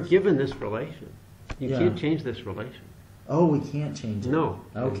 no, you're given this relation. You Yeah. can't change this relation. Oh, we can't change it. No.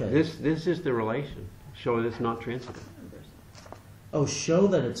 Okay. This is the relation. Show it's not transitive. Oh, show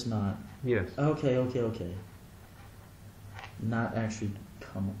that it's not. Yes. Okay. Not actually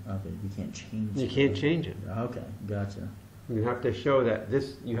come of it. We can't change You it. can't change it. Okay, gotcha. You have to show that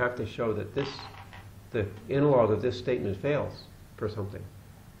this. You have to show that this, the analog of this statement fails for something.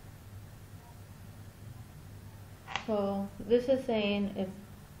 Well, this is saying if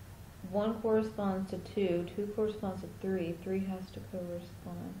one corresponds to two, two corresponds to three, three has to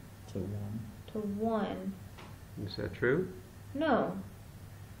correspond To one. to one. Is that true? No.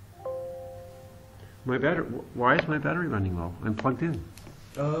 My battery. Why is my battery running low? I'm plugged in.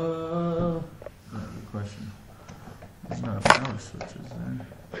 Good question. There's not a power switch, is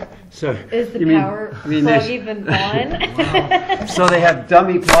there? So Is the you mean- power you mean plug there's- even on? So they have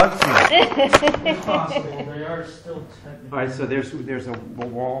dummy plugs here. It's possible. They are still technically. All right. So there's a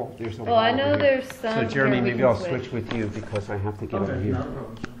wall. There's a Well, wall. I know over here. there's some. So Jeremy, here we maybe can I'll switch with you because I have to get over Okay, here. not a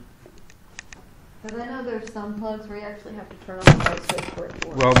problem. Because I know there's some plugs where you actually have to turn on the light switch for it to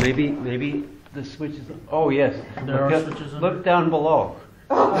work. Well, maybe the switch is. Oh yes. There are Look, switches look under? down below.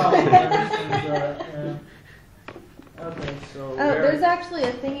 Okay, so. Oh, there's actually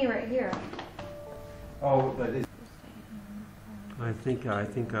a thingy right here. Oh, but it, I think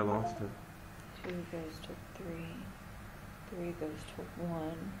I lost it. 2 goes to 3. 3 goes to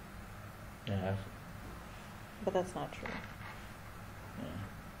 1. Yeah. But that's not true.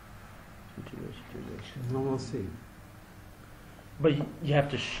 Well, we'll see. But you have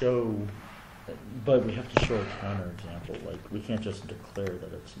to show. But we have to show a counterexample. Like we can't just declare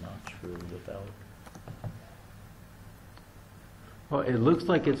that it's not true without Well, it looks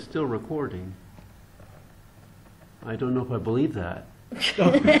like it's still recording. I don't know if I believe that.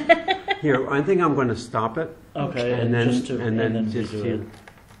 Here, I think I'm going to stop it. Okay, And then, just to, and then redo just it. to,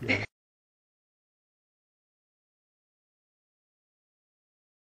 yeah.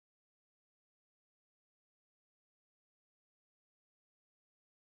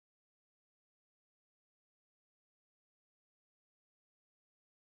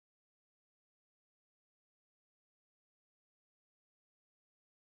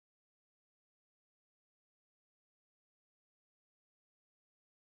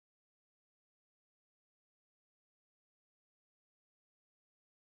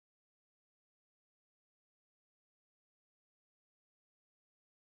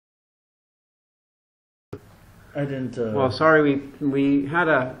 I didn't. Well, sorry, we had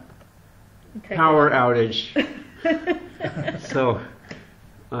a Okay. power outage, so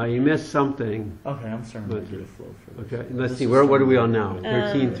you missed something. Okay, I'm starting to But- get a flow for this. Okay, let's This see. is What are we something- on now?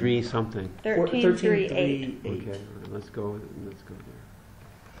 13.3 something. 13.3.8. Okay, all right, let's go. Let's go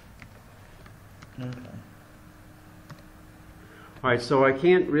there. Okay. All right, so I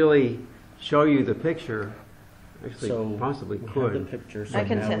can't really show you the picture. Actually, So possibly we have could. the picture, so I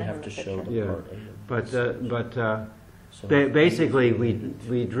can now send we him have the to show picture. the Yeah. part A of But this. So basically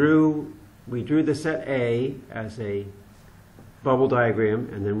we drew the set A as a bubble diagram,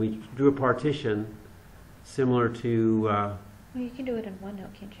 and then we drew a partition similar to. Well, you can do it in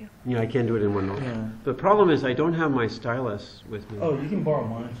OneNote, can't you? I can do it in OneNote. Yeah. The problem is I don't have my stylus with me. Oh, you can borrow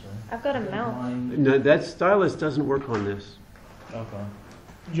mine, sir. I've got a mouse. Mine. No, that stylus doesn't work on this. Okay.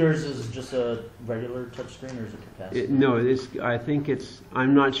 Yours is just a regular touchscreen, or is it capacitive? No, I think it's.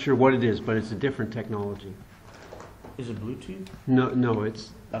 I'm not sure what it is, but it's a different technology. Is it Bluetooth? No,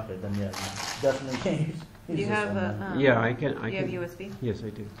 it's. Okay, then yeah, you definitely can't use. Do you this have one a? then. Yeah, I can. Do you have USB? Yes, I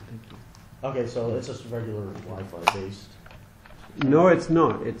do. Thank you. Okay, so it's just regular Wi-Fi based. No, it's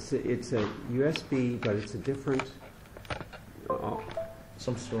not. It's a USB, but it's a different.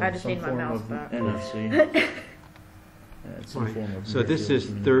 Some sort. I just some need my form mouse of back. NFC. It's some Right. form of So this near is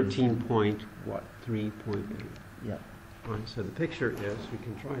field 3.8. Yeah. All right. So the picture is. We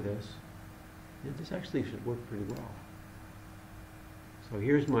can try this. And this actually should work pretty well. So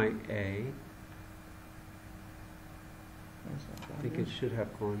here's my A. I think it should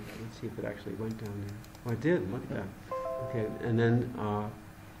have gone. Let's see if it actually went down there. Oh, it did. Look at that. Okay, and then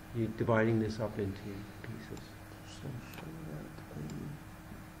you're dividing this up into pieces.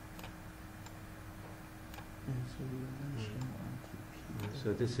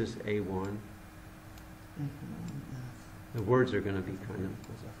 So this is A1. The words are going to be kind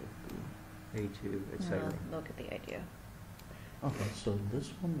of A2, etc. Look at the idea. Okay, so this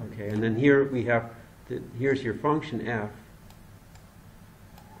one. Okay, and then here we have, here's your function f.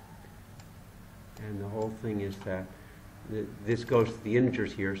 And the whole thing is that this goes to the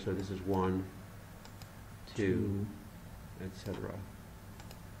integers here, so this is 1, 2, etc.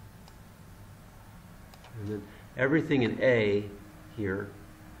 And then everything in A here,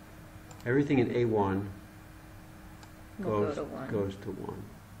 everything in A1 We'll go to 1. goes to 1.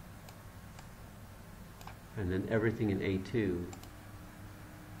 And then everything in A2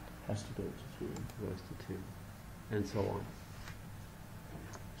 Has to go to 2. goes to 2, and so on.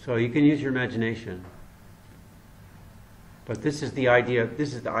 So you can use your imagination. But this is the idea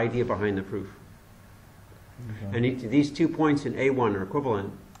behind the proof. Okay. And these 2 points in A1 are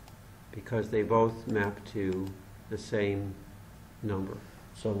equivalent because they both map to the same number.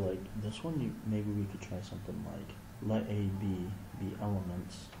 So like this one, maybe we could try something like let A be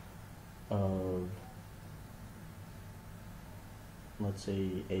elements of, let's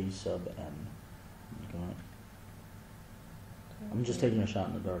say, A sub n. Okay. I'm just taking a shot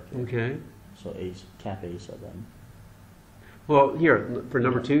in the dark here. Okay. So cap A sub n. Well, here, for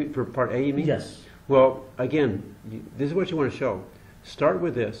number 2, for part A, you mean? Yes. Well, again, this is what you want to show. Start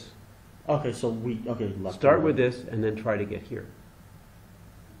with this. Okay, so left. Start and with right. this, and then try to get here.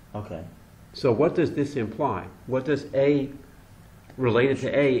 Okay. So what does this imply? What does A related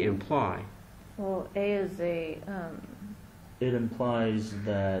to A imply? Well, A is a. It implies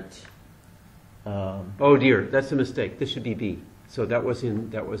that. Oh dear, that's a mistake. This should be B. So that was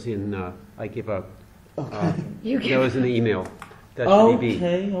in. I give up. Okay. That was in the email. That should be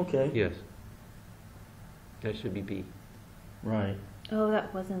B. Okay. Yes. That should be B. Right. Oh,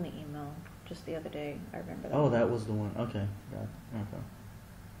 that was in the email just the other day. I remember that. Oh, that was the one. Okay. Got it. Okay.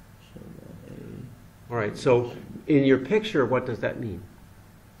 So A. All right. So in your picture, what does that mean?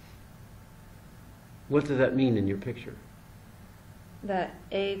 What does that mean in your picture? That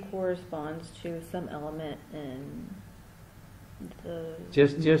A corresponds to some element in the.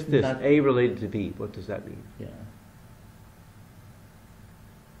 Just this Not- A related to B. What does that mean? Yeah.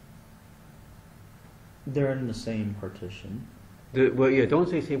 They're in the same partition. Well, yeah, don't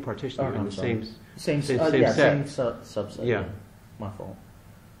say same partition, Oh, they're in I'm the sorry. same, Same, same yeah, set. same subset. Yeah. My fault.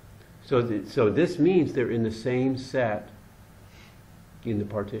 So this means they're in the same set in the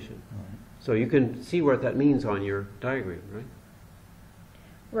partition. All right. So you can see what that means on your diagram, right?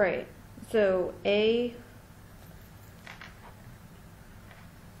 Right. So A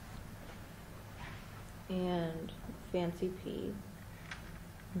and fancy P,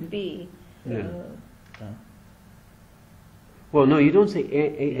 B. Yeah. Yeah. Well, no, you don't say A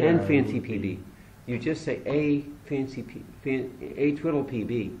and Yeah, it fancy would be- PB. You just say A fancy P, A twiddle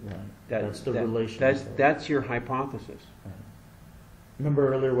PB. Right. That- That's the that- relation. That's your hypothesis. Right. Remember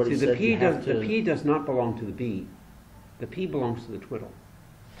earlier what See, he the said? P You have does to, the P does not belong to the B. The P belongs to the twiddle.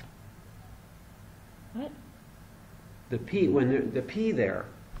 What? The P the P there,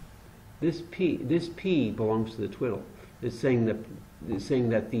 this P belongs to the twiddle. It's saying that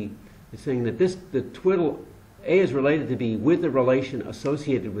the twiddle A is related to B with the relation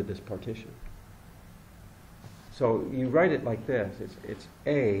associated with this partition. So you write it like this. It's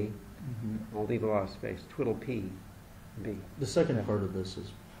A. Mhm. I'll leave a lot of space. Twiddle P, B. The second part of this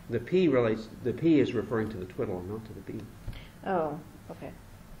is The P is referring to the twiddle, not to the B. Oh, okay.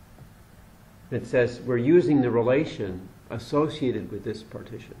 It says we're using the relation associated with this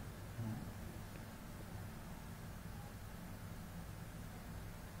partition.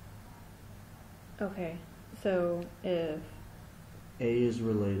 Okay. So if A is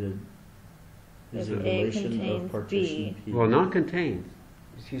related. Is If a A relation contains of partition P. Well, not contained.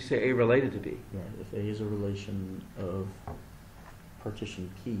 You say A related to B. Right. If A is a relation of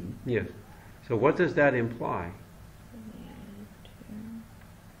partition P, Yes. So what does that imply?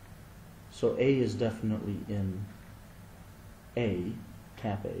 so A is definitely in A,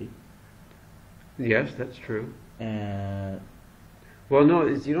 cap A, Yes, that's true. and Well, no,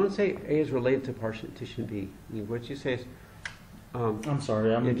 you don't say A is related to partition B. What you say is, I'm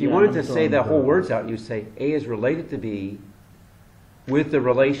sorry. if you wanted to say the whole words out, you say A is related to B with the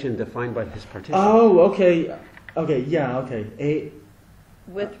relation defined by this partition. Oh, okay. Okay, yeah, okay. A.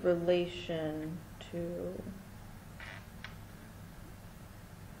 with relation to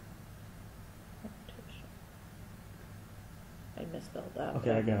partition. I misspelled that.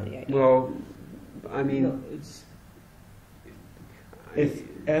 Okay, I got the it. idea. Well, I mean, No, it's if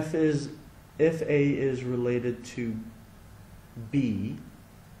A is related to B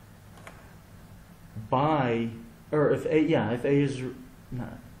by, or if A is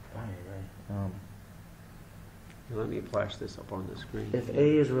not right. let me flash this up on the screen. If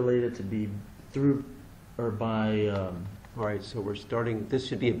A is related to B through or by All right, so we're starting. This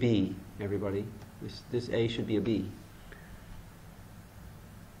should be a B, everybody. This A should be a B.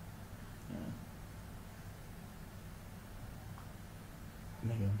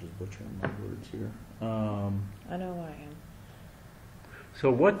 maybe I'm just butchering my words here. I know I am.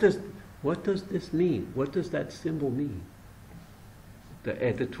 So what does this mean? What does that symbol mean?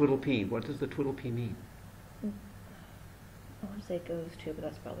 The twiddle P. What does the twiddle P mean? I want to say goes to, but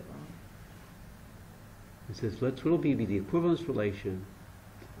that's probably wrong. It says let twiddle P be the equivalence relation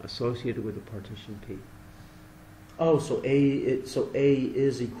associated with the partition P. Oh, so A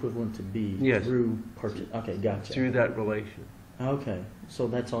is equivalent to B Yes. through partition. Okay, gotcha. Through that relation. Okay, so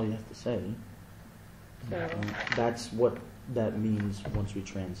that's all you have to say. So That's what that means once we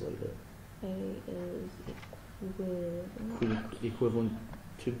translate it. A is equivalent. Equivalent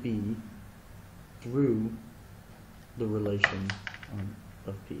to B through the relation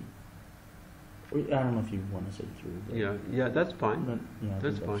of P. I don't know if you want to say through. But Yeah, that's fine. But, yeah, I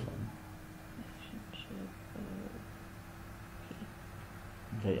That's think fine. Relationship of P.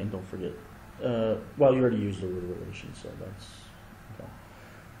 Okay, and don't forget. Well, you already used the word relation, so that's okay.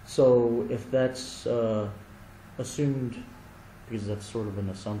 So if that's assumed, because that's sort of an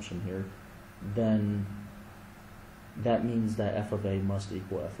assumption here, then that means that f of A must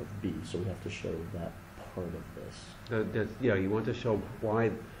equal f of B. So we have to show that part of this. Yeah, you want to show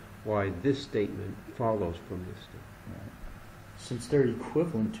why this statement follows from this statement. Right. Since they're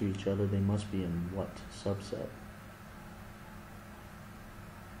equivalent to each other, they must be in what subset?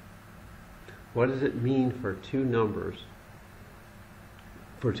 What does it mean for two numbers,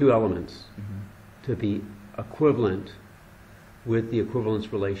 for two elements, to be equivalent with the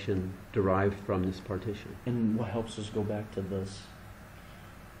equivalence relation derived from this partition? And what helps us go back to this?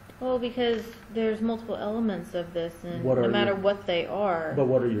 Well, because there's multiple elements of this, and What no are matter your- what they are, But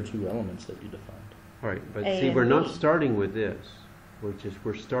what are your two elements that you defined? All right, but A see, and we're not B. starting with this.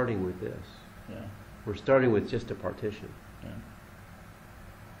 We're starting with this. Yeah. We're starting with just a partition. Yeah.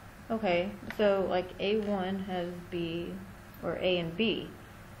 okay, so like A1 has B, or A and B.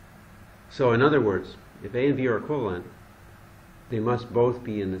 So in other words, If A and B are equivalent, they must both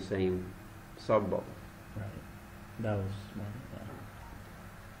be in the same subbubble. Right. That was my.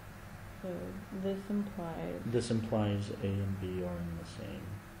 So this implies. This implies A and B are in the same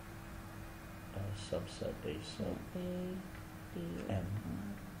subset A So sub A, B N.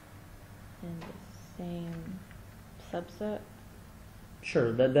 are in the same subset.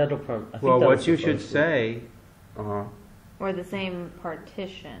 Sure, that'll probably. Well, what you should say, Or the same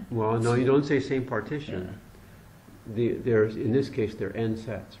partition. well, no, you don't say same partition. There's, in this case, there are n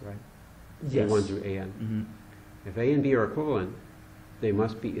sets, right? Yes. A1 through an. Mm-hmm. If A and B are equivalent, they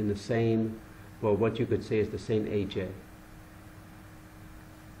must be in the same, well, what you could say is the same AJ.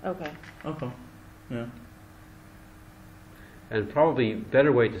 Okay. Okay. Yeah. And probably a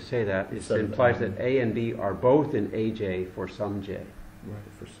better way to say that is Instead it of implies n. that A and B are both in AJ for some J. Right,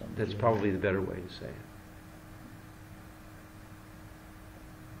 for some. That's probably the better way to say it.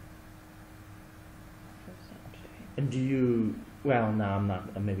 And do you? Well, no, I'm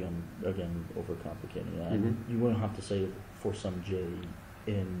not. Maybe I'm again overcomplicating that. Mhm. You wouldn't have to say for some J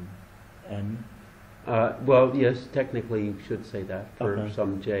in N. Well, yes, technically you should say that for Okay.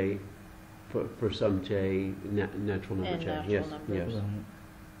 some J, for some J, natural number And J. natural Yes, numbers. yes.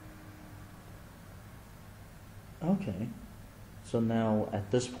 Right. Okay. So now at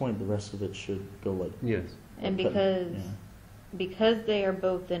this point, the rest of it should go like. Yes. And okay, because they are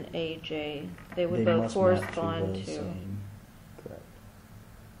both in AJ, they would They both must correspond match to. the same. Correct.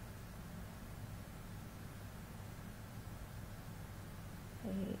 A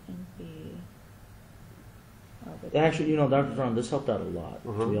and B. are with Actually, Dr. Brown, this helped out a lot.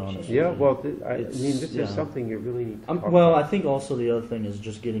 To be Uh-huh. honest. Yeah, with you. well, I It's- mean, this yeah. is something you really need to talk Well, I about. think also the other thing is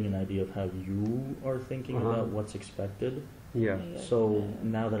just getting an idea of how you are thinking Uh-huh. about what's expected. Yeah. So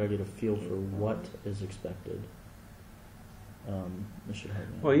now that I get a feel for what is expected, this should help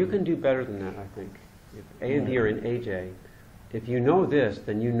me. Well, you can do better than that, I think. If A and B are in AJ, if you know this,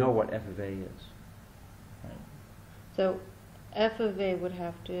 then you know what f of A is. Right. So f of A would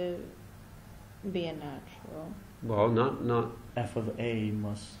have to be a natural. Well, not. F of A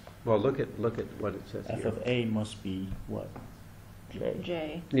must. Well, look at what it says F here. of A must be what?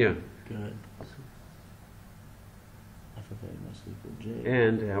 J. Yeah. Good. F of A must equal J.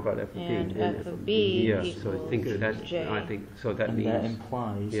 And how about f of B? And f of B Yeah. equals So I think that J. I think so. That and means that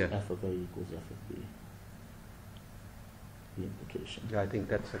implies yes. F of A equals F of B. The implication. I think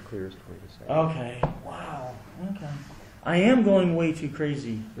that's the clearest way to say it. Okay. Wow. Okay. I am going way too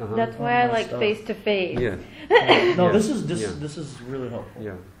crazy. Uh-huh. That's why I my like stuff. face to face. Yeah. No, Yeah. this is Yeah. this is really helpful.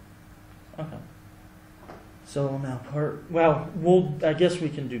 Yeah. Okay. So now I guess we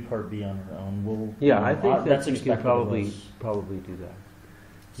can do part B on our own. Yeah, I think that's that you can expected of us. probably do that.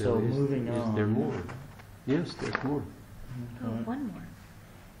 So Now, moving is on. there more? Yes, there's more. Oh, Okay. one more.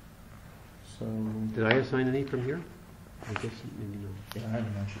 So Did I assign any from here? I guess maybe not. yeah, I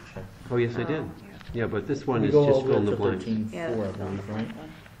haven't actually checked. Oh, yes, I did. Oh, Yeah, but this one We is go just all fill in the the way blanks. to 13.4, Yeah, I that's believe, not right? one.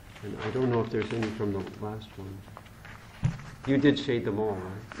 And I don't know if there's any from the last one. You did shade them all,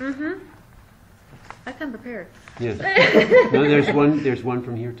 right? Mm-hmm. I come prepared. Yes. No, there's one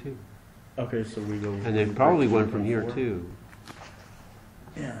from here too. Okay, so we go. And then probably one from here 13.4. too,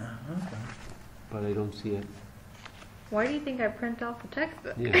 Yeah. Okay. but I don't see it. Why do you think I print off the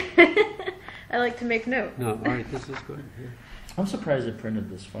textbook? Yeah. I like to make notes. No, all right, this is good. Here. I'm surprised it printed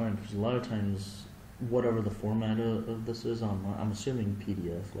this fine because a lot of times, whatever the format of this is online, I'm assuming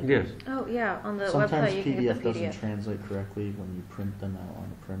PDF. Like Yes. Oh yeah, on the Sometimes website you can PDF get the doesn't PDF. translate correctly when you print them out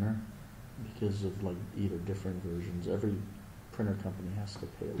on a printer because of like either different versions. Every printer company has to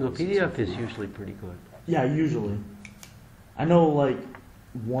pay a No, licensing PDF is fee. usually pretty good. Yeah, usually. I know like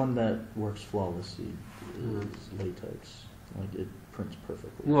one that works flawlessly is latex. Like it prints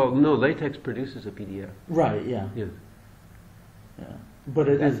perfectly. Well, no, LaTeX produces a PDF. Right. Yeah. Yeah. Yeah. But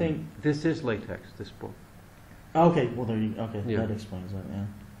I think. This is LaTeX, this book. Okay. Well, there you. Okay, Yeah. that explains that. Yeah.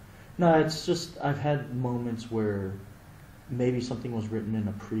 No, it's just I've had moments where maybe something was written in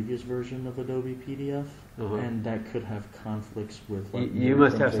a previous version of Adobe PDF, Uh-huh. and that could have conflicts with. Like, You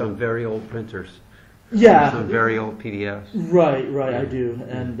must have some very old printers. Yeah. Some very old PDFs. Right. Right. I Yeah. do,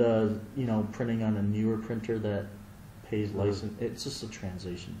 and printing on a newer printer that pays Uh-huh. license. It's just a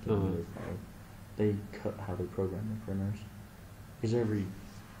translation thing. Uh-huh. with how they cut how they program the printers. Because every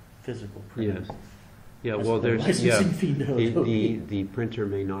physical printer. Yes. Yeah, has well, the there's, licensing fee to the, Adobe. the printer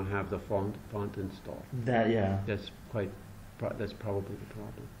may not have the font installed. That yeah. That's probably the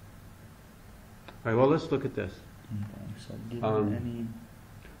problem. All right, well, let's look at this. Okay, so given Um, any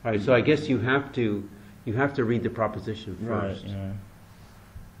All right, so I guess you have to read the proposition right, first. yeah.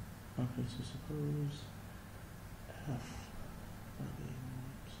 Okay, so suppose f of a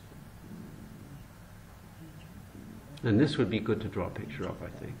And this would be good to draw a picture of, I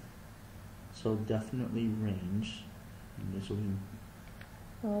think. So definitely range. And this will be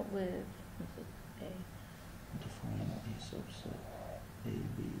Well, with, this is A, define a subset A,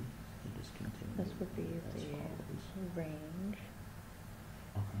 B, that is contained. this would be as the follows. range,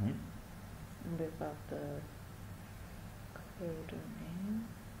 Okay. and we've got the codomain.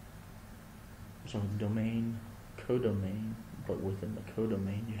 So domain, codomain, but within the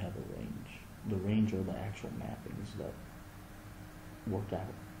codomain you have a range. The range are the actual mappings that worked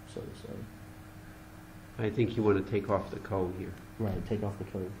out, so to say. I think you want to take off the code here. Right, take off the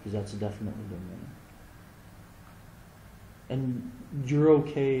code, because that's definitely domain. And you're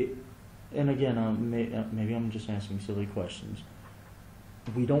okay, and again, maybe I'm just asking silly questions.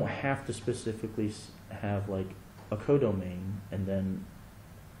 We don't have to specifically have like a codomain and then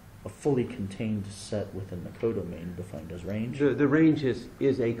a fully contained set within the codomain defined as range. The range is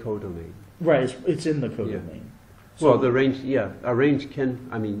a codomain. Right, it's in the codomain. Well, the range, yeah, a range can,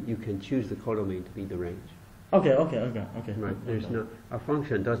 I mean, you can choose the codomain to be the range. Okay. Right, there's no, a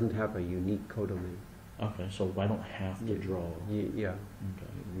function doesn't have a unique codomain. Okay, so I don't have to draw. Yeah.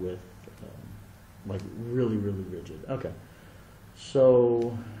 Okay, with like really rigid. Okay,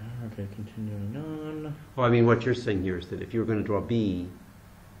 so continuing on. Well, I mean, what you're saying here is that if you were going to draw B,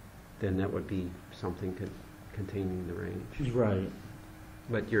 then that would be something containing the range. Right.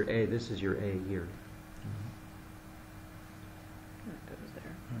 But your A, this is your A here. That goes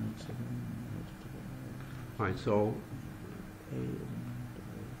there. All right, so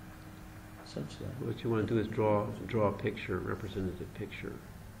Such that. what you want to do is draw a picture, representative picture.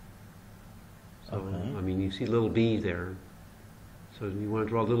 So, Okay. I mean, you see little b there. So you want to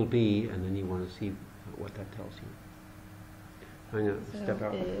draw little b, and then you want to see what that tells you. I'm going to So step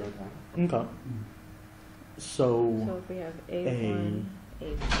out. Okay. So So if we have A1,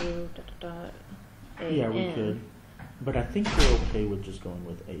 A2, dot, dot, dot, A, yeah, we N. could, but I think we're okay with just going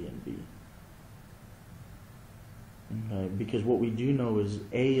with A and B. Okay, because what we do know is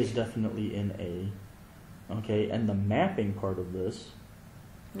A is definitely in A. Okay, and the mapping part of this,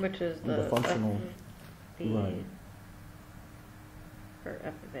 Which is the the functional- F of B, right. or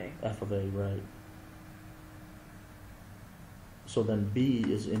F of A. F of A, right. So then B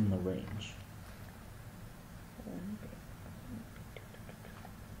is in the range.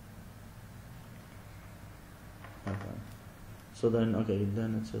 Okay. So then,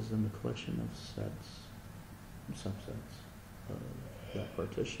 then it says in the collection of sets, subsets of that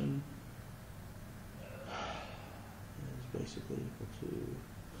partition is basically equal to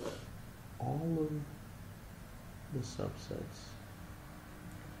all of the subsets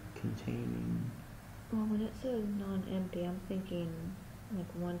containing. Well, when it says non-empty, I'm thinking like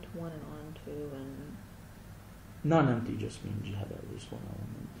 1 to 1 and on to, and Non-empty just means you have at least one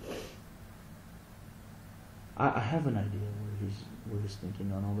element. I have an idea where he's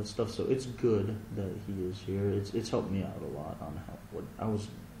thinking on all this stuff, so it's good that he is here. It's helped me out a lot on what I was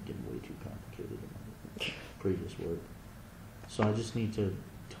getting way too complicated in my previous work. So I just need to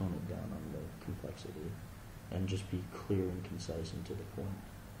tone it down on the complexity and just be clear and concise and to the point.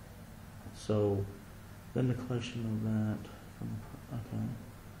 So then the collection of that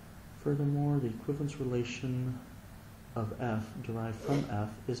Furthermore, the equivalence relation of F derived from F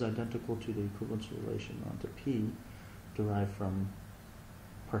is identical to the equivalence relation onto P derived from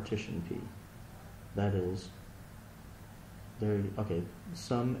partition P. That is,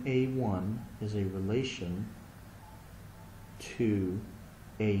 some A1 is a relation to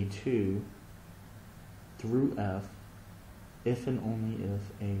A2 through F if and only if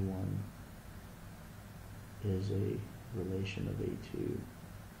A1 is a relation of A2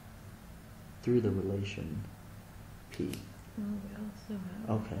 through the relation P. oh, we also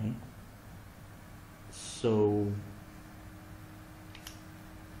have. Okay. So.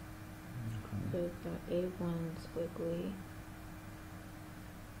 So we've got A1 squiggly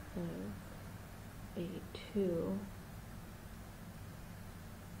of A2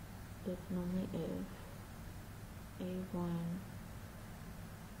 if and only if A1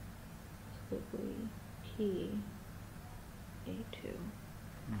 squiggly P A2.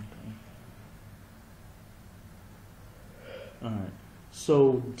 Okay. All right.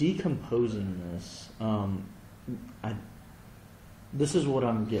 So decomposing this, this is what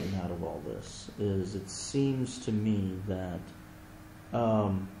I'm getting out of all this. Is it seems to me that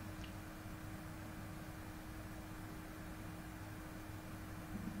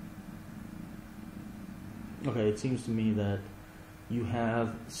it seems to me that you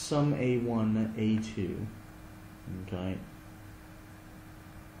have some A1, A2, okay,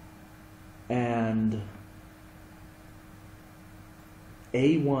 and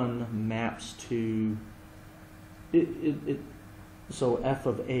A1 maps to So f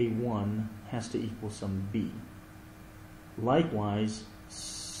of a1 has to equal some b. Likewise,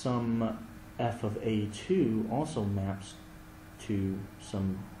 some f of a2 also maps to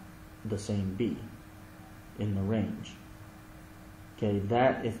the same b in the range. Okay,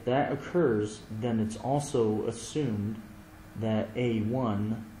 if that occurs, then it's also assumed that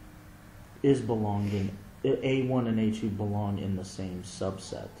A1 and A2 belong in the same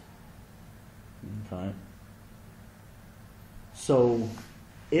subset. Okay. So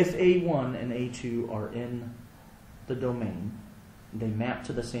if A1 and A2 are in the domain, they map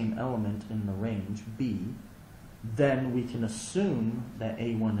to the same element in the range B, then we can assume that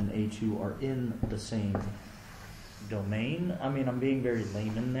A1 and A2 are in the same domain. I mean, I'm being very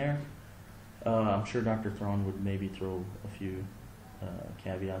layman there. I'm sure Dr. Thron would maybe throw a few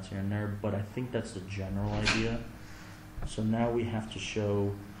caveats here and there, but I think that's the general idea. So now we have to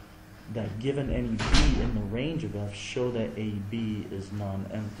show that given any B in the range of F, show that AB is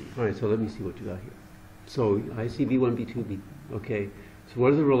non-empty. All right, so let me see what you got here. So I see B1, B2, B. Okay, so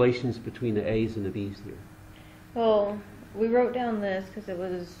what are the relations between the A's and the B's here? Well, we wrote down this because it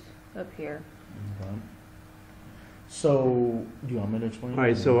was up here. Okay. So, do you want me to explain? All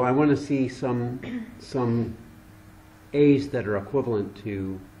right, so I want to see some A's that are equivalent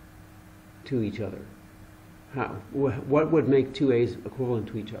to each other. How? What would make two A's equivalent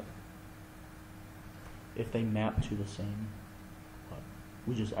to each other? If they map to the same,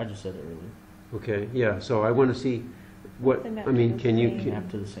 I just said it earlier. Okay, yeah. So I want to see what. They map I mean, to can the you? same. They map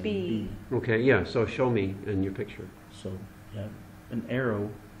to the same B. B. Okay, yeah. So show me in your picture. So, yeah, an arrow.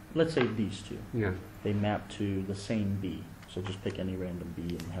 Let's say these two. Yeah. They map to the same B. So just pick any random B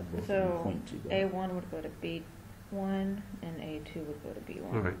and have both of them So point to them. A1 would go to B1 and A2 would go to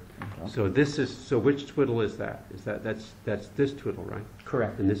B1. All right. Okay. So this is. So which twiddle is that? That's this twiddle, right?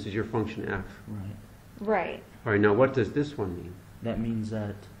 Correct. And this is your function f. Right. Right. All right. Now, what does this one mean? That means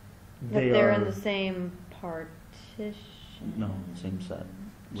that That they they're are in the same partition. no same set.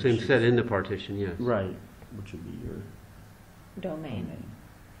 which Same is- set in the partition, yes. Right, which would be your Domain. domain.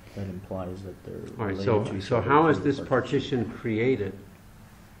 That implies that they're All right. related to each So other how is through this partition created?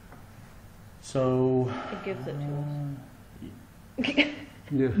 So It gives it to us.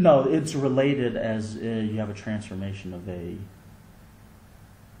 Yeah. no, it's related as you have a transformation of a.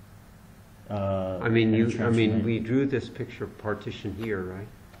 I mean, and we drew this picture partition here, right?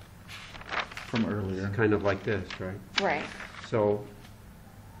 from earlier. It's kind of like this, right? Right. So,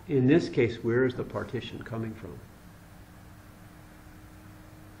 in this case, where is the partition coming from?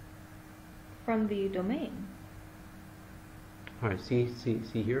 From the domain. All right, see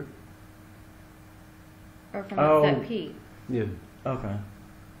here? Or from Oh. the set P. Yeah. Okay.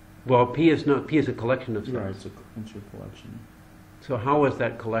 Well, P is a collection of Right, sets. it's a collection. So how is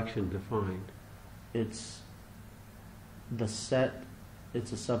that collection defined? It's the set.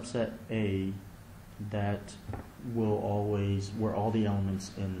 It's a subset A that will always, where all the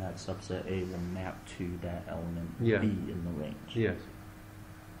elements in that subset A will map to that element Yeah. B in the range. Yes.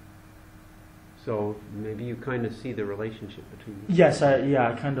 So maybe you kind of see the relationship between these. Yes,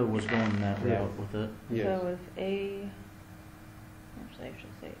 I kind of was going that Yeah. route with it. Yes. So if actually I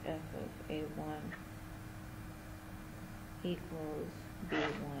should say f of A1 equals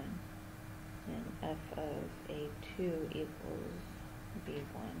B1 and f of A2 equals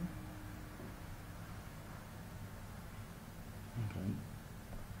B1. Okay.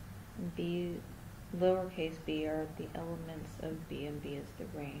 B, lowercase b are the elements of B and B is the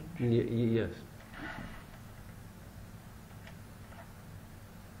range. Yes.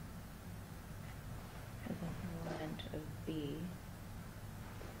 As an element of B.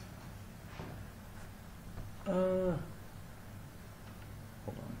 Hold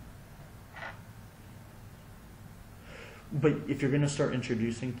on. But if you're going to start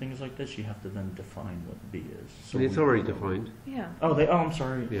introducing things like this, you have to then define what B is. So It's already defined. Yeah. Oh, I'm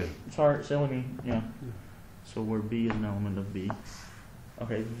sorry. Yeah. Sorry, silly me. Yeah. So where B is an element of B.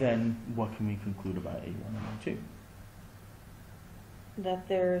 Okay, then what can we conclude about A1 and A2? That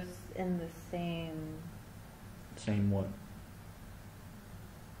they're in the same Same what?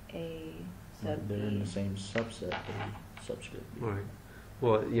 A sub They're in B. the same subset A subscript B. All right.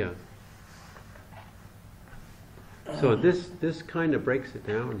 Well, yeah. So this kind of breaks it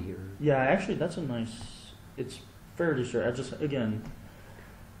down here. Yeah, actually, that's a nice. It's fairly short. I just again,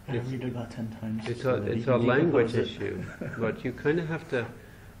 I It's- read it about 10 times. It's so a that it's you a can language decompose it. issue, but you kind of have to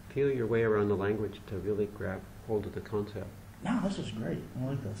feel your way around the language to really grab hold of the concept. No, this is great. I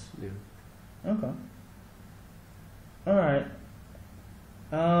like this. Yeah. Okay. All right.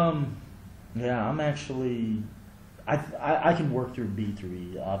 Yeah, I'm actually. I can work through B through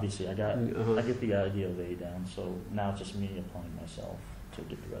E. Obviously, I Uh-huh. get the idea of A down. So now it's just me applying myself to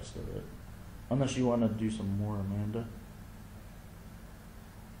get the rest of it. Unless you want to do some more, Amanda.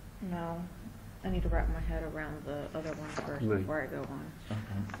 No, I need to wrap my head around the other one first Right. before I go on.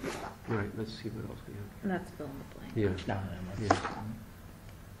 Okay. Right, let's see what else we have. And that's fill in the blank. Yeah. No, Yeah. that's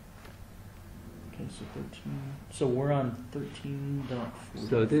okay, so 13. So we're on 13.4.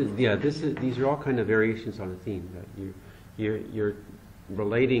 So these are all kind of variations on a theme that you're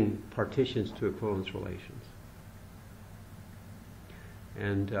relating partitions to equivalence relations.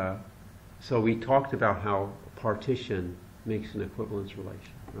 And so we talked about how a partition makes an equivalence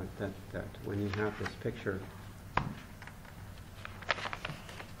relation, right? That when you have this picture,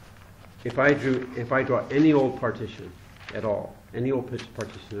 if I draw any old partition at all, any old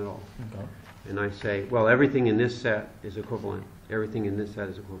partition at all, Okay. and I say, well, everything in this set is equivalent, everything in this set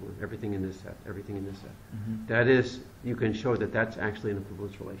is equivalent, everything in this set, everything in this set. Mm-hmm. That is, you can show that that's actually an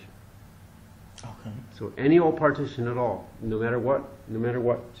equivalence relation. Okay. So any old partition at all, no matter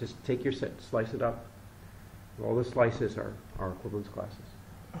what, just take your set, slice it up. All the slices are equivalence classes.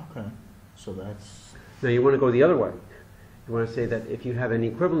 Okay. So that's Now you want to go the other way. You want to say that if you have an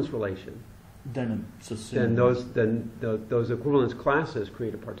equivalence relation, then it's assumed. then those equivalence classes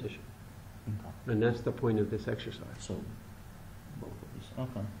create a partition. Okay. And that's the point of this exercise. So both of these.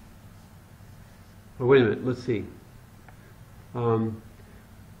 Okay. Oh, wait a minute, let's see.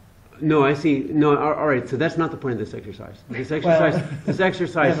 No, I see. No, all right. So that's not the point of this exercise. This exercise,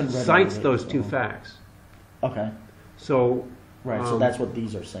 I haven't read cites all of it, those two so- facts. Okay. So Right. So Um, that's what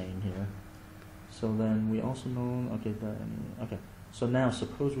these are saying here. So then we also know. Okay. Okay. So now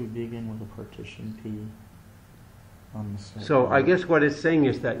suppose we begin with a partition P on the set. So I guess what it's saying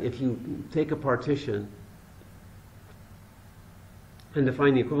is that if you take a partition and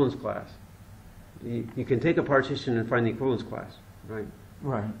define the equivalence class, you can take a partition and find the equivalence class, right?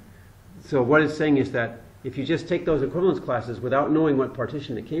 Right. So what it's saying is that if you just take those equivalence classes without knowing what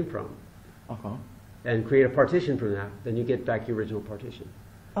partition it came from Okay. and create a partition from that, then you get back your original partition.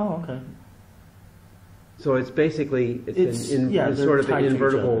 Oh, okay. So it's basically it's they're sort of tied an to each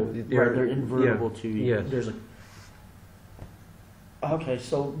invertible. other. Right, they're invertible yeah, to yes. There's a. Okay,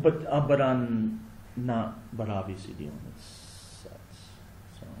 so but obviously dealing with sets.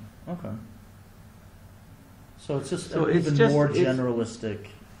 So okay. So it's just So an it's even just- more it's- generalistic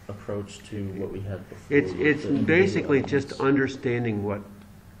approach to what we had before. It's with the basically individual just elements. understanding what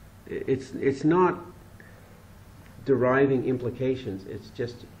it's not deriving implications. It's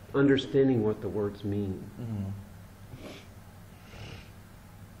just understanding what the words mean. Mhm.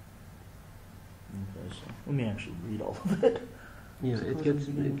 Okay, so let me actually read all of it. Yeah, Suppose it we gets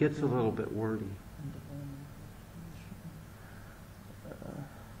begin with a little bit wordy.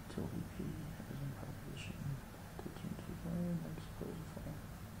 Till VP as in proposition 1325, let's suppose a file.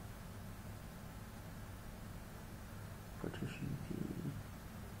 Partition P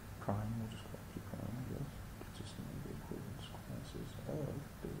prime, we'll just call it P prime, I guess, consisting of the equivalence classes of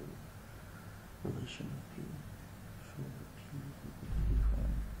the relation of P. Show that P equals P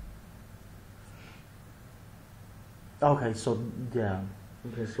prime. Okay, so yeah.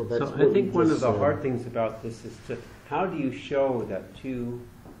 Okay, so that's So I think one of the hard things about this is how do you show that two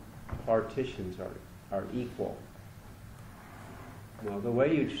partitions are equal? Well, the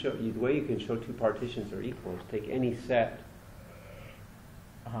way you can show two partitions are equal is take any set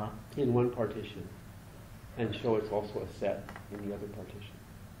in one partition and show it's also a set in the other partition.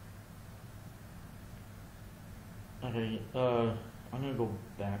 Okay, I'm going to go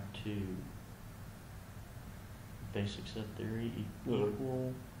back to basic set theory.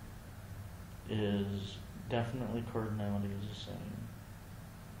 Equal is definitely cardinality is the same.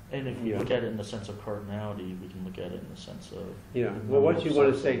 And if we Yeah. look at it in the sense of cardinality, we can look at it in the sense of Yeah. the Well, what number you of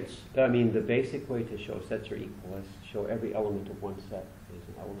want to say, subsets. I mean, the basic way to show sets are equal is show every element of one set is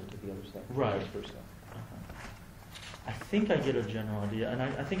an element of the other set. Right. Vice versa. I think I get a general idea, and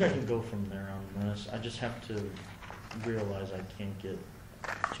I think I can go from there on this. I just have to realize I can't get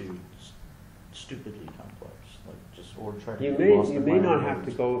too stupidly complex, like just or try to. You get may lost in my not own have to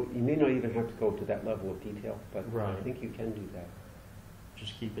words. go. You may not even have to go to that level of detail, but I Right. think you can do that.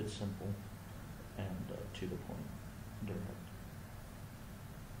 Just keep it simple and to the point, direct.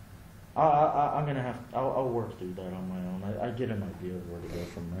 I'm gonna have. I'll work through that on my own. I get an idea of where to go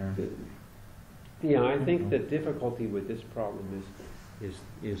from there. Yeah, I think the difficulty with this problem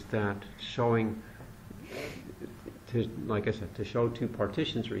is that showing, like I said, to show two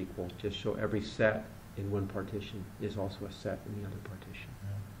partitions are equal, just show every set in one partition is also a set in the other partition.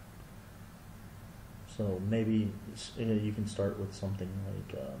 So maybe you can start with something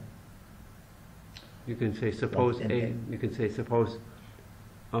like You can say suppose Like, and- you can say suppose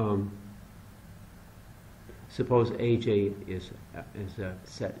suppose AJ is a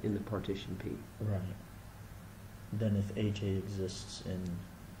set in the partition P. Right. Then if AJ exists in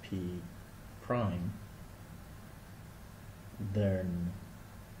P prime, then...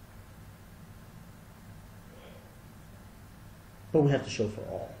 But we have to show for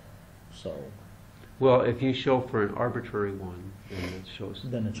all, so... Well, if you show for an arbitrary one, then it shows.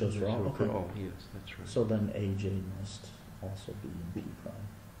 Then it shows for all, okay. Yes, that's right. So then AJ must also be in P prime.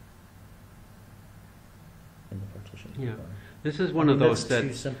 In the partition P Yeah. prime. This is one of those that's that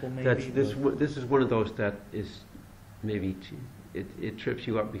too simple, maybe. that's but- this is one of those that is maybe it trips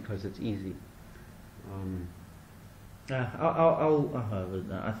you up because it's easy. I'll have it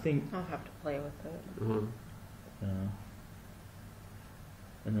now. I think. I'll have to play with it. Uh-huh.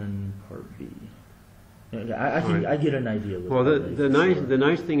 And then part B. I Right. get an idea. With Well, part A the for nice sure. the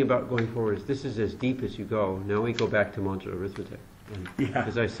nice thing about going forward is this is as deep as you go. Now we go back to modular arithmetic, and Yeah.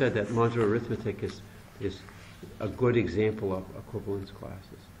 as I said, that modular arithmetic is a good example of equivalence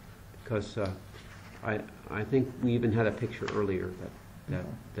classes, because I think we even had a picture earlier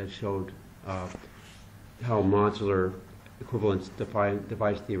that showed how modular equivalence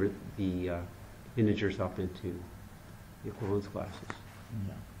divides the integers up into the equivalence classes.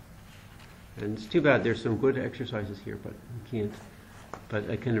 Yeah. And it's too bad there's some good exercises here, but you can't. But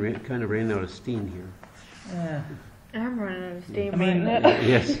I kind of ran out of steam here. I'm running out of steam. I mean, right now.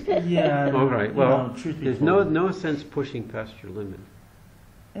 Yes. Yeah. All right. Well, truth be there's told, no sense pushing past your limit.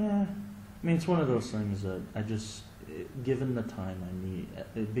 I mean, it's one of those things that I just, given the time I need,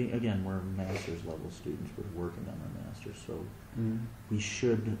 again, we're master's level students. We're working on our master's, so we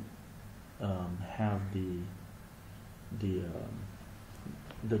should have the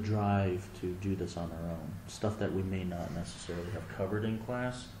drive to do this on our own. Stuff that we may not necessarily have covered in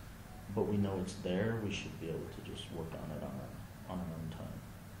class, but we know it's there. We should be able to just work on it on our own time.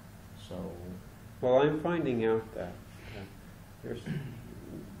 So, Well, I'm finding out that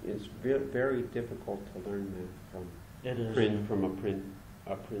it's very difficult to learn that from it is a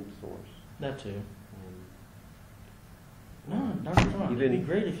print source. that too. Um, No, Dr. Tom, it'd be Even-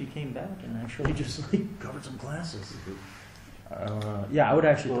 great if you came back and actually just covered some classes. Yeah, I would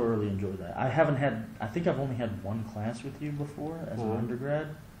actually thoroughly enjoy that. I think I've only had one class with you before as an undergrad,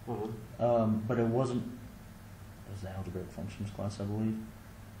 but it was the algebraic functions class, I believe.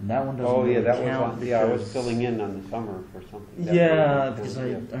 And that one doesn't really count I was because- filling in on the summer for something. Yeah, because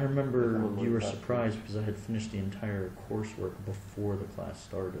I remember That's one you were class. surprised because I had finished the entire coursework before the class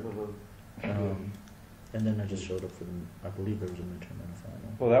started. And then I just showed up for I believe there was a midterm and a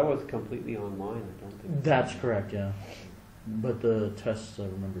final. Well, that was completely online. I don't think. That's correct, yeah. But the tests I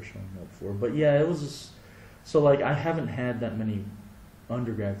remember showing up for. But yeah, it was so like I haven't had that many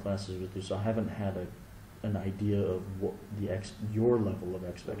undergrad classes with you, so I haven't had an idea of what your level of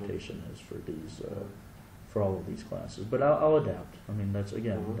expectation is for these for all of these classes. But I'll adapt. I mean, that's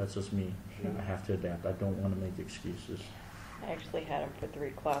just me. I have to adapt. I don't want to make excuses. I actually had them for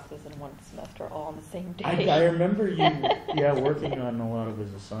 3 classes in one semester, all on the same day. I remember you, working on a lot of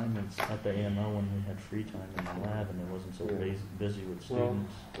his assignments at the AML when we had free time in the lab and it wasn't so busy with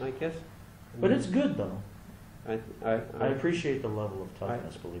students. Well, I guess. But it's good though. I I appreciate the level of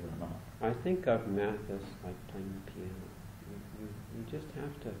toughness, believe it or not. I think of math as like playing the piano. You just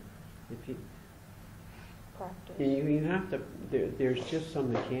have to, if you Practice. you have to. There's just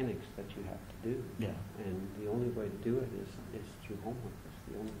some mechanics that you have to do. Yeah. And the only way to do it is through homework. It's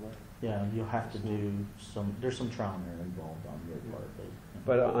the only way. Yeah, you'll have to do there's some trial and error involved on your part.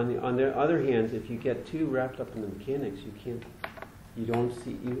 But on the other hand, if you get too wrapped up in the mechanics, you don't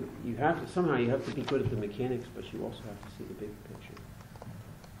see, you have to, somehow you have to be good at the mechanics, but you also have to see the big picture.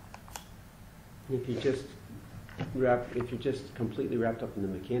 If you're just completely wrapped up in the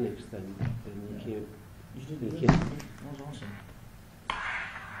mechanics, then you can't. You did You good. can't. That was awesome.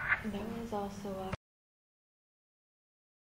 That was also